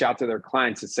going to reach out to their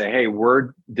clients and say, hey,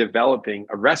 we're developing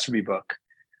a recipe book.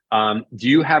 Do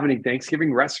you have any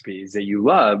Thanksgiving recipes that you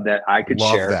love that I could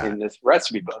share in this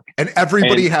recipe book? And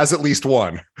everybody has at least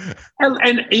one.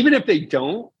 And even if they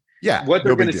don't, Yeah, what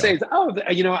they're no going big to say deal. is, oh,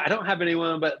 I don't have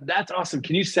anyone, but that's awesome.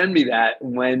 Can you send me that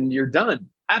when you're done?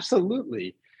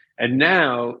 Absolutely. And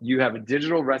now you have a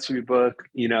digital recipe book,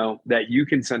 that you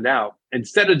can send out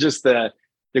instead of just the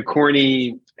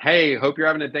corny, hey, hope you're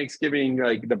having a Thanksgiving,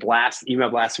 like the email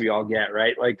blast we all get,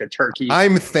 right? Like the turkey.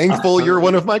 I'm thankful you're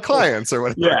one of my clients or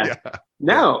whatever. Yeah. Yeah.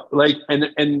 Now, like,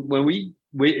 and when we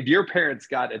if your parents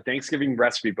got a Thanksgiving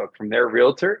recipe book from their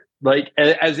realtor, like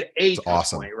as a It's touch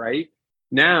awesome. point, right?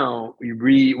 Now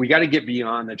we got to get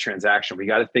beyond the transaction. We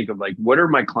got to think of like, what are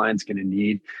my clients going to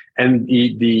need? And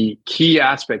the key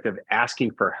aspect of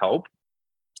asking for help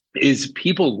is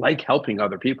people like helping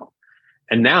other people.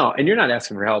 And you're not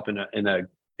asking for help in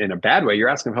a bad way. You're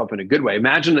asking for help in a good way.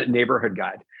 Imagine a neighborhood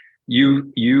guide.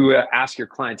 You ask your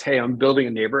clients, hey, I'm building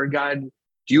a neighborhood guide.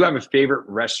 Do you have a favorite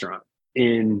restaurant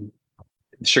in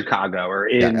Chicago or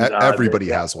in everybody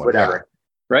has one. whatever? Yeah.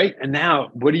 Right. And now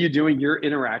what are you doing? You're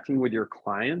interacting with your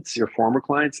clients, your former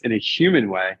clients, in a human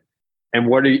way. And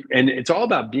and it's all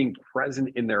about being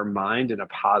present in their mind in a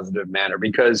positive manner,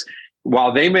 because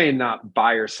while they may not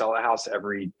buy or sell a house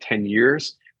every 10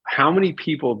 years, how many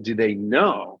people do they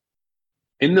know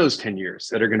in those 10 years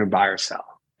that are going to buy or sell?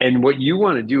 And what you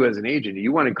want to do as an agent,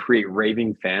 you want to create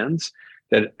raving fans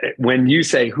that when you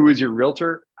say, who is your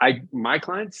realtor? My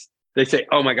clients, they say,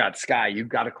 oh my God, Sky, you've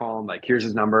got to call him. Like, here's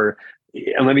his number.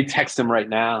 And let me text him right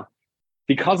now.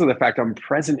 Because of the fact I'm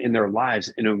present in their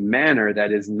lives in a manner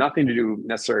that is nothing to do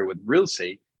necessarily with real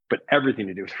estate, but everything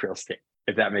to do with real estate,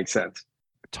 if that makes sense.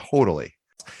 Totally.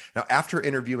 Now, after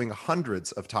interviewing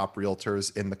hundreds of top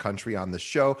realtors in the country on the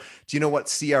show, do you know what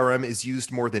CRM is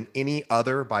used more than any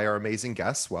other by our amazing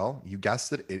guests? Well, you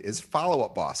guessed it, it is Follow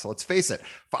Up Boss. So let's face it,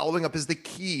 following up is the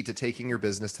key to taking your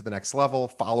business to the next level.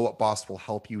 Follow Up Boss will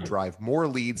help you drive more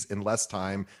leads in less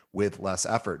time with less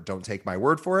effort. Don't take my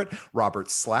word for it. Robert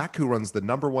Slack, who runs the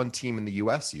 #1 team in the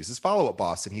US, uses Follow Up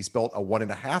Boss, and he's built a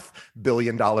 $1.5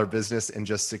 billion business in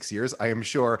just 6 years. I am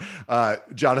sure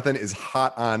Jonathan is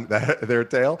hot on their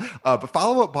tail. But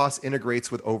Follow Up Boss integrates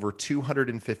with over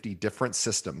 250 different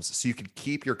systems, so you can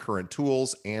keep your current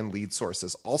tools and lead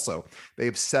sources. Also, they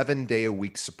have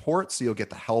 7-day-a-week support, so you'll get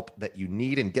the help that you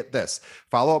need. And get this,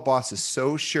 Follow Up Boss is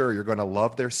so sure you're going to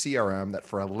love their CRM that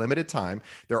for a limited time,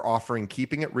 they're offering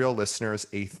Keeping It Real listeners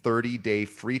a 30-day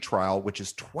free trial, which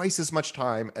is twice as much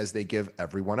time as they give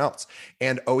everyone else.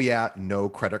 And oh yeah, no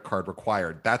credit card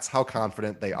required. That's how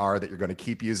confident they are that you're going to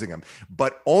keep using them.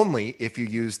 But only if you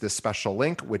use this special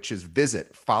link, which is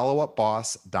visit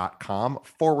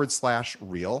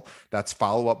followupboss.com/real. That's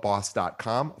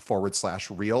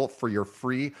followupboss.com/real for your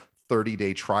free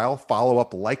 30-day trial. Follow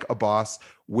up like a boss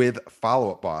with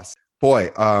Follow Up Boss.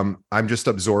 Boy, I'm just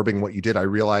absorbing what you did. I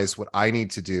realize what I need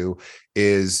to do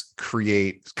is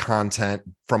create content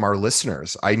from our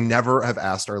listeners. I never have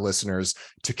asked our listeners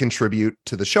to contribute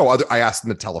to the show. I asked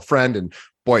them to tell a friend, and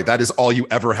boy, that is all you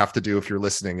ever have to do if you're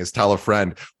listening is tell a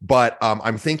friend. But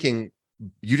I'm thinking,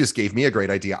 you just gave me a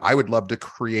great idea. I would love to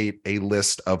create a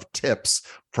list of tips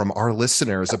from our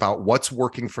listeners about what's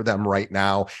working for them right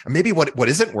now, and maybe what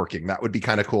isn't working. That would be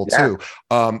kind of cool too.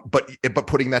 But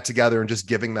putting that together and just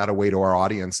giving that away to our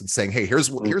audience and saying, hey, here's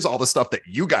all the stuff that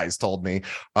you guys told me.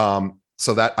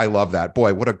 So that I love that.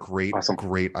 Boy, what a great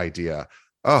idea.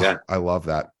 Oh, yeah. I love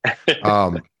that.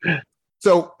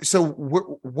 So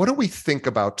what do we think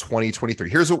about 2023?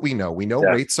 Here's what we know. We know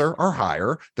rates are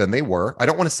higher than they were. I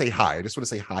don't want to say high. I just want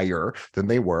to say higher than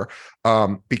they were.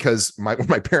 Because when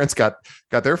my parents got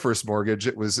their first mortgage,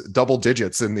 it was double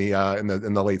digits in the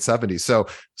late 70s.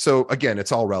 So again,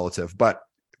 it's all relative, but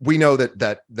we know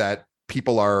that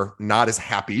people are not as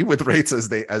happy with rates as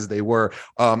they were.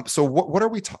 So what are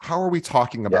we? How are we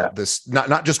talking about this?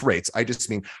 Not just rates. I just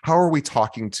mean, how are we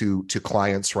talking to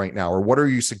clients right now, or what are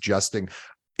you suggesting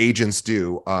agents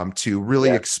do to really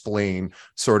explain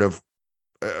sort of,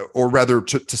 or rather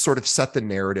to sort of set the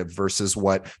narrative versus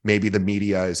what maybe the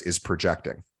media is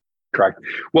projecting? Correct.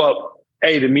 Well,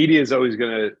 the media is always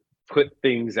going to put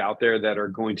things out there that are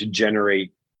going to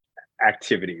generate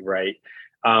activity, right?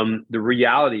 The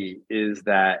reality is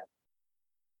that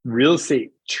real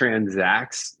estate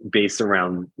transacts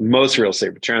around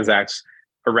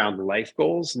life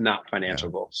goals, not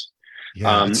financial goals.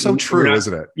 Yeah, it's so true,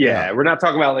 isn't it? We're not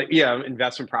talking about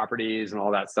investment properties and all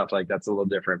that stuff. Like, that's a little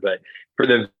different. But for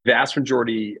the vast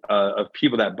majority of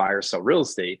people that buy or sell real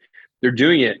estate, they're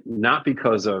doing it not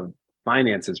because of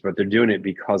finances, but they're doing it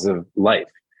because of life,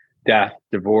 death,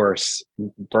 divorce,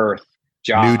 birth,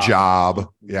 job, new job,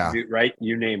 right?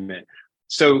 You name it.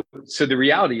 So the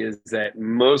reality is that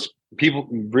most people,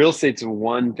 real estate's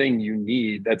one thing you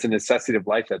need. That's a necessity of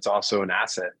life. That's also an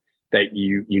asset that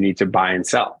you need to buy and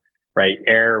sell. right?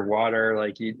 Air, water,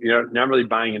 like you're not really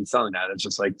buying and selling that. It's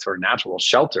just like sort of natural.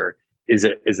 Shelter is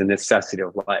a necessity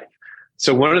of life.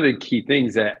 So one of the key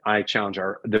things that I challenge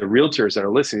the realtors that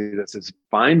are listening to this is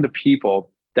find the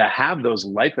people that have those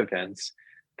life events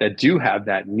that do have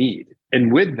that need,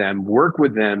 and with them, work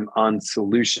with them on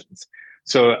solutions.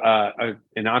 So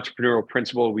an entrepreneurial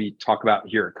principle we talk about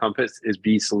here at Compass is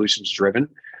be solutions driven.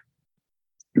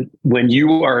 When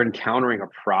you are encountering a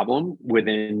problem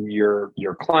within your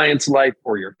client's life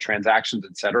or your transactions,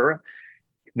 et cetera,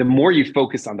 the more you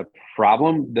focus on the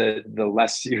problem, the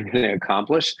less you're going to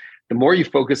accomplish. The more you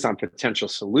focus on potential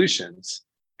solutions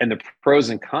and the pros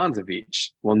and cons of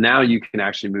each, well, now you can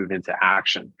actually move into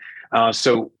action.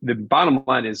 So the bottom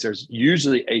line is there's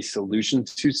usually a solution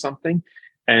to something.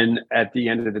 And at the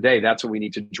end of the day, that's what we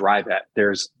need to drive at.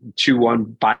 There's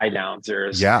 2-1 buy downs.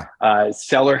 There's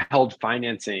seller held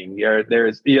financing.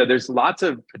 There's lots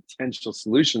of potential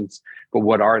solutions, but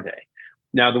what are they?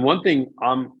 Now, the one thing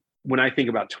when I think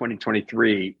about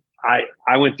 2023,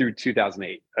 I went through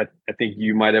 2008. I think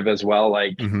you might have as well.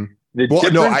 Like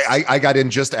I got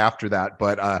in just after that,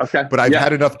 but I've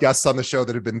had enough guests on the show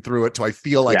that have been through it, so I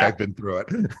feel like I've been through it.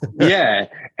 Yeah,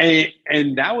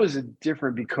 and that was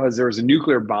different because there was a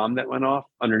nuclear bomb that went off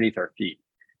underneath our feet.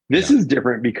 This is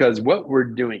different because what we're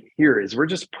doing here is we're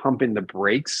just pumping the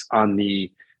brakes on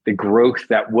the growth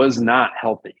that was not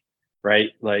healthy, right?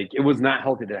 Like it was not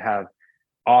healthy to have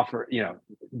offer,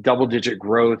 double-digit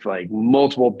growth, like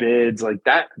multiple bids, like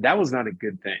that was not a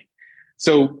good thing.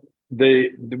 So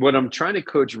what I'm trying to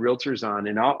coach realtors on,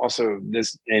 and also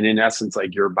this, and in essence,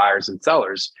 like your buyers and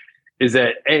sellers, is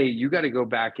that you got to go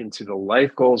back into the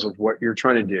life goals of what you're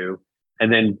trying to do,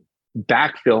 and then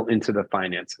backfill into the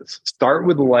finances. Start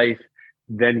with life,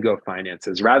 then go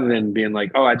finances, rather than being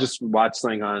like, oh, I just watched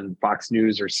something on Fox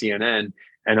News or CNN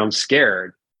and I'm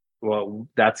scared. Well,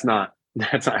 that's not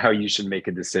how you should make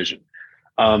a decision.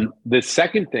 The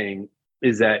second thing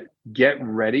is that get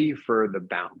ready for the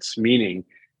bounce, meaning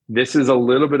this is a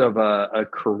little bit of a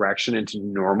correction into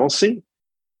normalcy.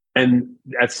 And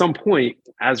at some point,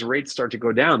 as rates start to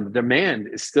go down, the demand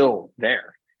is still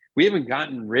there. We haven't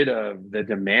gotten rid of the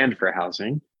demand for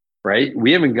housing, right?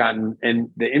 And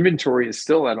the inventory is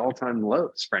still at all-time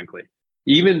lows, frankly.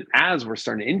 Even as we're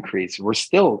starting to increase, we're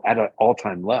still at an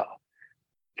all-time low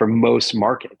for most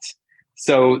markets.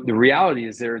 So the reality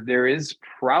is there is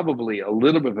probably a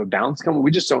little bit of a bounce coming. We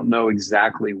just don't know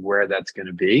exactly where that's going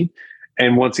to be.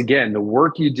 And once again, the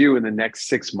work you do in the next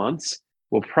 6 months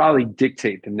will probably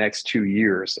dictate the next 2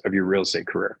 years of your real estate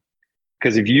career.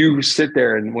 Because if you sit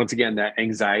there and once again, that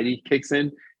anxiety kicks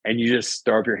in and you just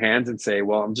throw up your hands and say,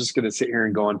 well, I'm just going to sit here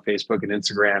and go on Facebook and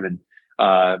Instagram and,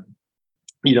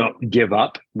 give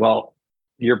up. Well,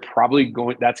 you're probably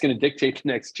that's going to dictate the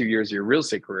next 2 years of your real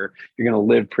estate career. You're going to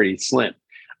live pretty slim.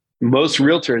 Most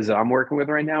realtors that I'm working with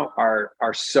right now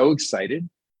are so excited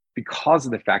because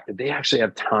of the fact that they actually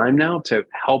have time now to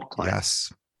help clients.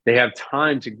 Yes. They have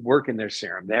time to work in their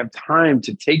CRM. They have time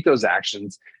to take those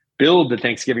actions, build the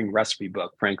Thanksgiving recipe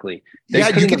book, frankly. You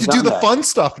get to do the fun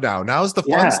stuff now. Now is the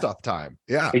fun stuff time.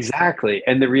 Yeah, exactly.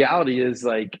 And the reality is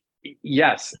like,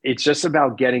 yes, it's just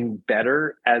about getting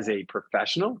better as a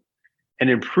professional and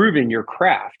improving your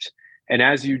craft. And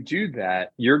as you do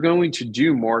that, you're going to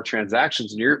do more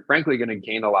transactions and you're frankly going to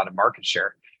gain a lot of market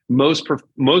share. Most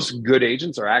good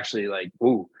agents are actually like,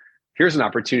 ooh, here's an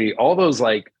opportunity. All those,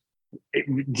 like,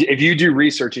 if you do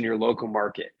research in your local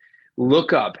market,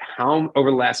 look up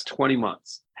over the last 20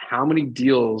 months, how many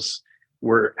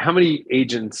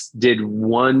agents did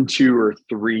 1, 2, or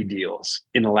 3 deals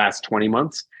in the last 20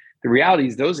 months? The reality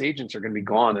is those agents are going to be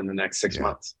gone in the next 6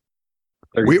 months.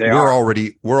 We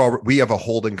have a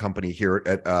holding company here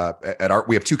at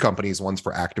we have 2 companies. One's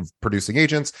for active producing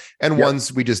agents and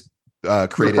one's we just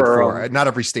created for, not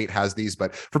every state has these,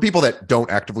 but for people that don't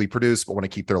actively produce but want to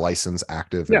keep their license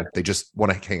active and they just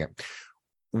want to hang it.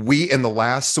 We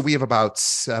have about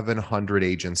 700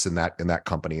 agents in that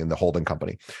company, in the holding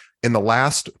company. In the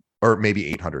last, or maybe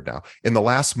 800 now, in the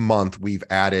last month, we've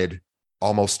added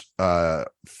almost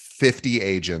 50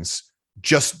 agents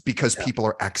just because people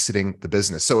are exiting the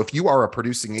business. So if you are a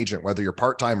producing agent, whether you're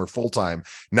part-time or full-time,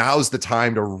 now's the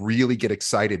time to really get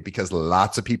excited because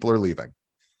lots of people are leaving.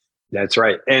 That's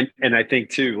right. And I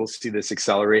think too, we'll see this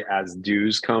accelerate as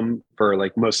dues come for,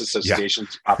 like, most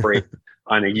associations operate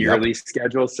on a yearly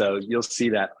schedule. So you'll see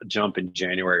that jump in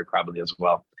January probably as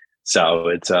well. So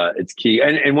it's key.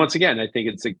 And once again, I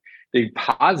think the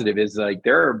positive is, like,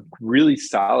 there are really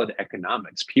solid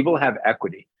economics. People have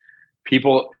equity.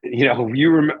 People, you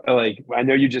remember, like, I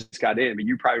know you just got in, but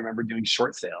you probably remember doing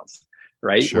short sales.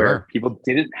 right? Where Sure. people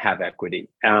didn't have equity,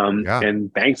 Yeah.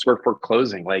 and banks were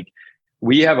foreclosing. Like,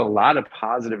 we have a lot of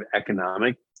positive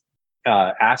economic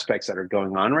aspects that are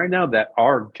going on right now that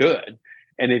are good.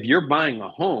 And if you're buying a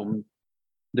home,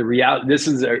 the reality, this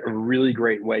is a really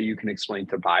great way you can explain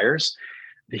to buyers.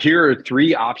 Here are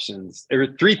three options. There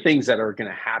are three things that are going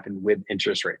to happen with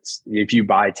interest rates if you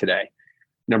buy today.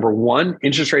 Number one,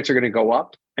 interest rates are going to go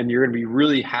up, and you're going to be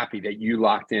really happy that you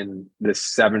locked in this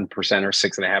 7% or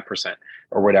 6.5%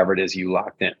 or whatever it is you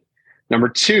locked in. Number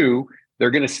two,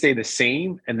 they're going to stay the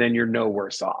same, and then you're no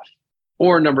worse off.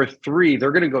 Or number three,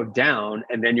 they're going to go down,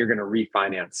 and then you're going to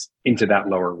refinance into that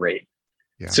lower rate.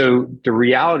 Yeah. So the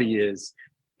reality is,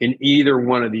 in either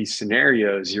one of these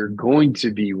scenarios, you're going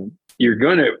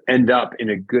to end up in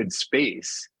a good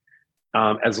space,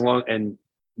 as long, and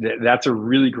that's a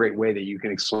really great way that you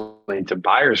can explain to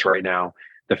buyers right now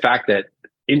the fact that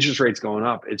interest rates going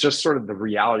up. It's just sort of the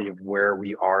reality of where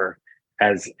we are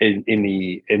as in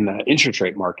the interest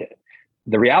rate market.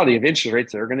 The reality of interest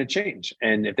rates are going to change,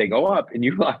 and if they go up and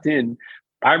you locked in,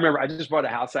 I remember I just bought a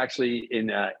house actually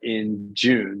in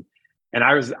June. And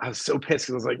I was so pissed because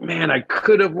I was like, man, I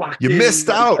could have locked in. You missed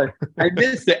out. I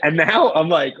missed it. And now I'm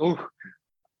like, oh,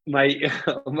 my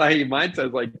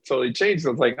mindset like totally changed. So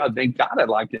I was like, oh, thank God I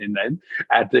locked in then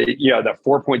at the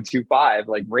 4.25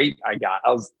 like rate I got.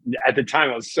 I was, at the time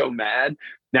I was so mad.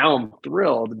 Now I'm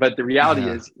thrilled. But the reality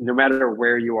is, no matter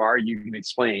where you are, you can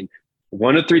explain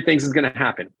one of three things is going to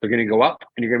happen. They're going to go up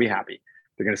and you're going to be happy.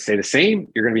 They're going to stay the same.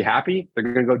 You're going to be happy. They're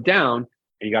going to go down,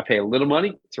 and you got to pay a little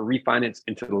money to refinance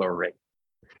into the lower rate.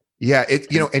 Yeah,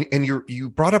 and you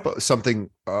brought up something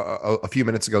a few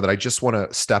minutes ago that I just want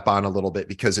to step on a little bit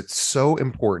because it's so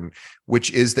important,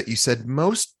 which is that you said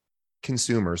most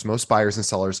consumers, most buyers and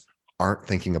sellers aren't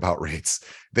thinking about rates.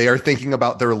 They are thinking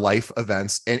about their life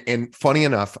events. And funny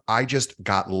enough, I just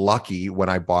got lucky when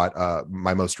I bought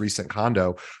my most recent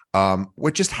condo,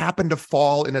 which just happened to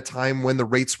fall in a time when the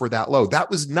rates were that low.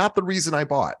 That was not the reason I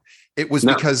bought. It was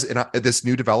because this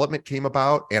new development came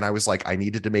about, and I was like, I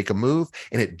needed to make a move,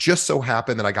 and it just so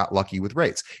happened that I got lucky with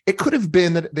rates. It could have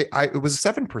been that it was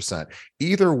 7%.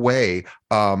 Either way,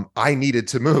 I needed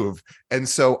to move, and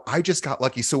so I just got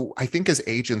lucky. So I think as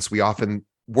agents,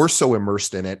 we're so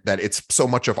immersed in it that it's so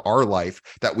much of our life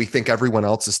that we think everyone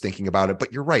else is thinking about it.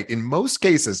 But you're right. In most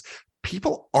cases,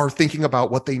 people are thinking about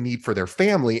what they need for their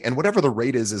family, and whatever the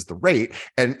rate is the rate,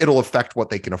 and it'll affect what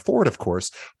they can afford, of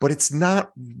course, but it's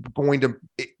not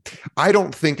I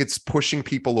don't think it's pushing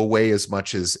people away as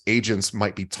much as agents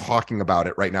might be talking about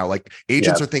it right now. Like,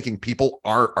 agents are thinking people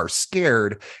are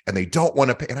scared and they don't want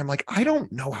to pay. And I'm like, I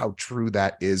don't know how true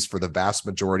that is for the vast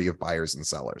majority of buyers and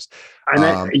sellers.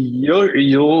 And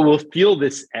you'll feel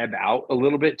this ebb out a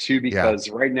little bit too, because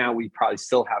right now we probably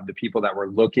still have the people that were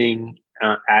looking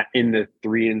at in the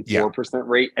 3 and 4%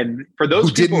 rate, and for those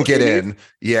who people, didn't get in,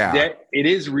 it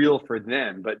is real for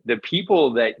them. But the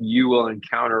people that you will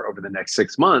encounter over the next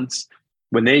 6 months,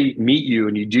 when they meet you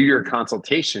and you do your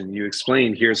consultation, you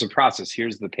explain, here's the process,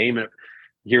 here's the payment,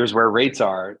 here's where rates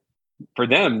are. For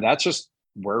them, that's just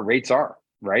where rates are,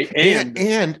 right?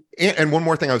 And one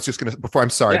more thing I was just going to, before, I'm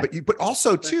sorry, but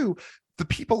also too, the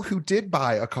people who did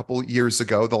buy a couple years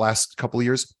ago, the last couple of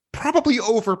years, probably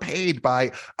overpaid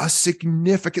by a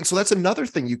significant. So that's another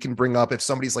thing you can bring up if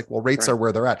somebody's like, well, rates are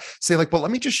where they're at. Say like, well, let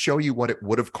me just show you what it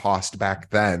would have cost back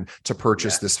then to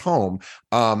purchase this home.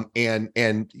 And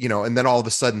then all of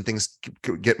a sudden things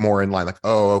get more in line. Like,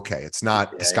 oh, okay, it's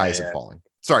not, the sky isn't falling.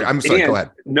 Sorry, I'm sorry. Go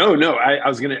ahead. No, I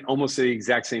was going to almost say the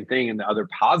exact same thing. And the other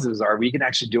positives are we can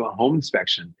actually do a home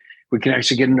inspection. We can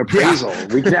actually get an appraisal.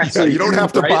 We can actually, you don't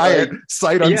have to buy it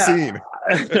sight unseen.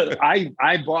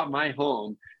 I bought my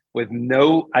home with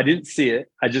I didn't see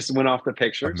it. I just went off the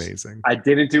pictures. Amazing. I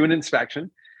didn't do an inspection.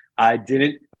 I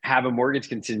didn't have a mortgage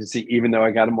contingency, even though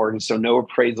I got a mortgage. So no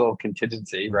appraisal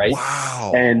contingency, right?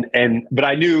 Wow. But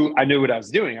I knew what I was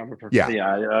doing. I'm a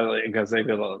because they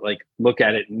could like look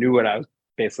at it and knew what I was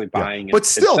basically buying. But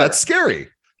still, that's scary.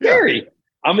 Scary.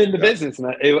 I'm in the business,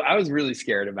 and I was really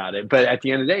scared about it. But at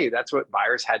the end of the day, that's what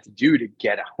buyers had to do to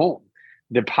get a home.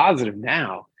 The positive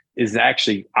now is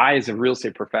actually, I, as a real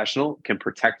estate professional, can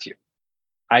protect you.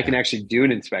 I can actually do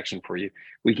an inspection for you.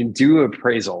 We can do an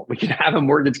appraisal. We can have a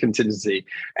mortgage contingency.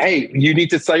 Hey, you need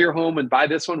to sell your home and buy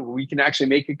this one. We can actually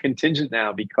make it contingent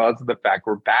now because of the fact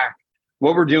we're back.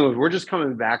 What we're doing is we're just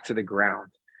coming back to the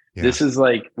ground. Yeah. This is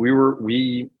like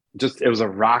it was a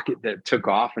rocket that took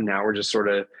off, and now we're just sort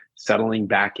of settling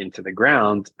back into the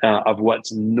ground of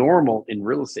what's normal in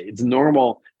real estate. It's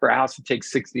normal for a house to take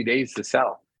 60 days to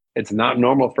sell. It's not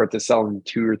normal for it to sell in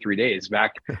 2 or 3 days.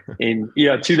 Back in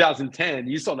 2010,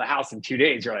 you sold the house in 2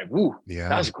 days. You're like, "Woo,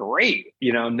 that was great."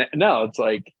 No, it's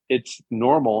like it's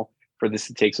normal for this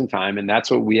to take some time, and that's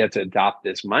what we have to adopt,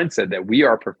 this mindset that we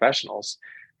are professionals,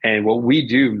 and what we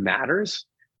do matters.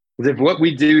 Because if what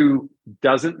we do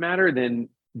doesn't matter, then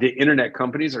the internet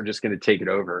companies are just going to take it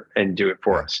over and do it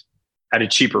for us at a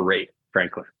cheaper rate,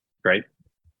 frankly, right?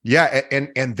 Yeah,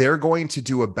 and they're going to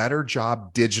do a better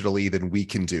job digitally than we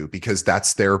can do, because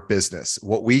that's their business.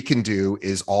 What we can do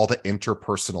is all the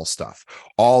interpersonal stuff,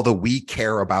 all the we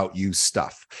care about you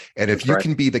stuff. And if you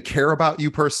can be the care about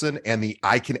you person and the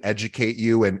I can educate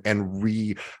you and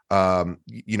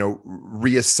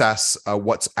reassess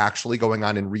what's actually going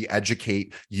on and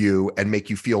re-educate you and make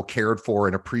you feel cared for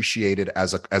and appreciated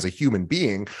as a human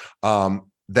being,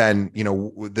 then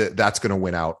that's going to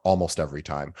win out almost every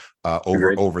time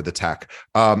over the tech.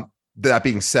 That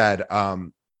being said,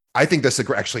 I think this is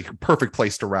actually a perfect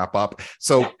place to wrap up.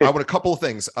 So I want a couple of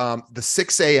things. The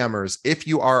 6 a.m.ers, if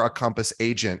you are a Compass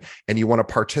agent and you want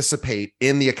to participate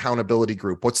in the accountability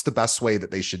group, what's the best way that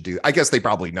they should do? I guess they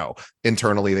probably know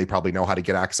internally, they probably know how to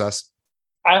get access.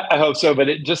 I hope so, but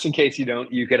just in case you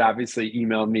don't, you could obviously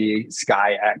email me,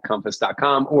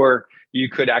 sky@compass.com, or you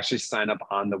could actually sign up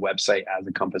on the website as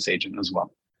a Compass agent as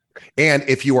well. And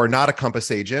if you are not a Compass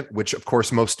agent, which of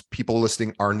course most people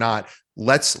listening are not,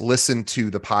 let's listen to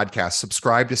the podcast,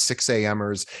 subscribe to 6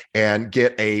 a.m.ers and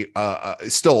get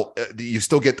you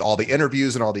still get all the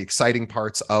interviews and all the exciting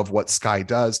parts of what Sky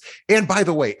does. And by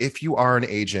the way, if you are an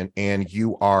agent and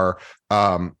you are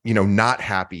not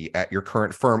happy at your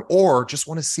current firm or just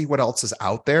want to see what else is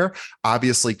out there,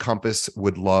 obviously Compass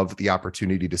would love the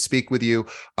opportunity to speak with you.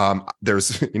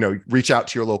 There's, reach out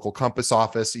to your local Compass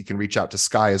office. You can reach out to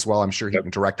Sky as well. I'm sure he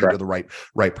can direct you to the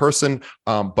right person.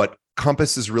 But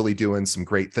Compass is really doing some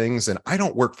great things, and I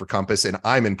don't work for Compass, and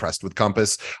I'm impressed with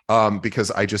Compass because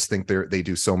I just think they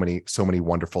do so many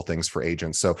wonderful things for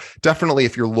agents. So definitely,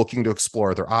 if you're looking to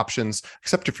explore other options,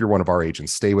 except if you're one of our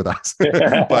agents, stay with us.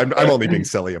 But I'm only being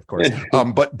silly, of course.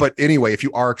 But anyway, if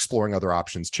you are exploring other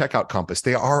options, check out Compass.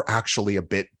 They are actually a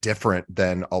bit different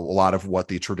than a lot of what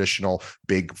the traditional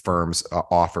big firms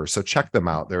offer. So check them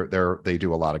out. They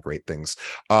do a lot of great things.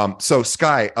 So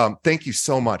Sky, thank you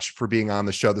so much for being on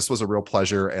the show. This was a real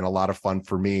pleasure and a lot of fun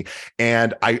for me.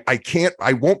 And I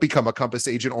won't become a Compass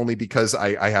agent only because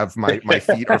I have my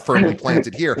feet are firmly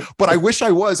planted here, but I wish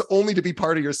I was, only to be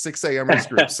part of your 6 a.m.ers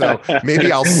group. So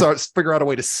maybe I'll figure out a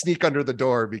way to sneak under the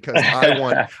door, because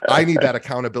I need that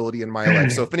accountability in my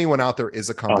life. So if anyone out there is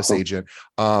a Compass agent,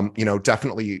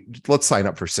 definitely let's sign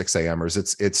up for 6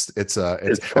 a.m.ers.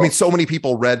 I mean, so many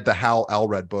people read the Hal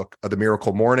Elrod book, The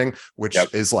Miracle Morning, which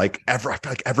is I feel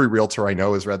like every realtor I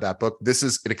know has read that book. This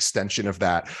is an extension of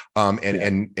that,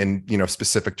 and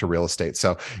specific to real estate.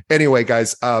 So anyway,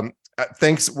 guys,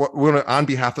 thanks. On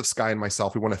behalf of Sky and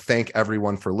myself, we want to thank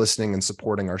everyone for listening and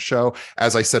supporting our show.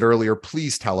 As I said earlier,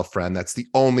 please tell a friend. That's the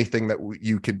only thing that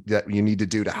you need to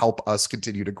do to help us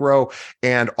continue to grow.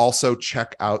 And also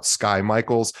check out Sky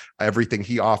Michaels, everything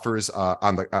he offers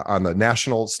on the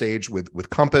national stage with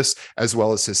Compass, as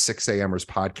well as his 6 a.m.ers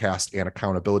podcast and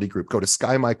accountability group. Go to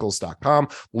skymichaels.com,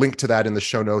 link to that in the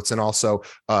show notes, and also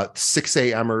 6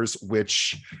 a.m.ers,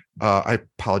 which I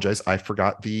apologize, I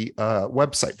forgot the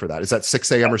website for that. Is that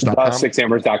 6amers.com?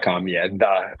 6amers.com. Yeah.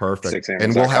 Perfect.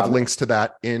 And we'll have links to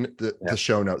that in the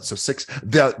show notes. So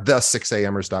the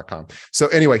 6amers.com. So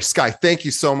anyway, Sky, thank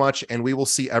you so much. And we will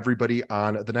see everybody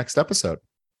on the next episode.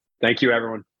 Thank you,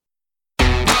 everyone.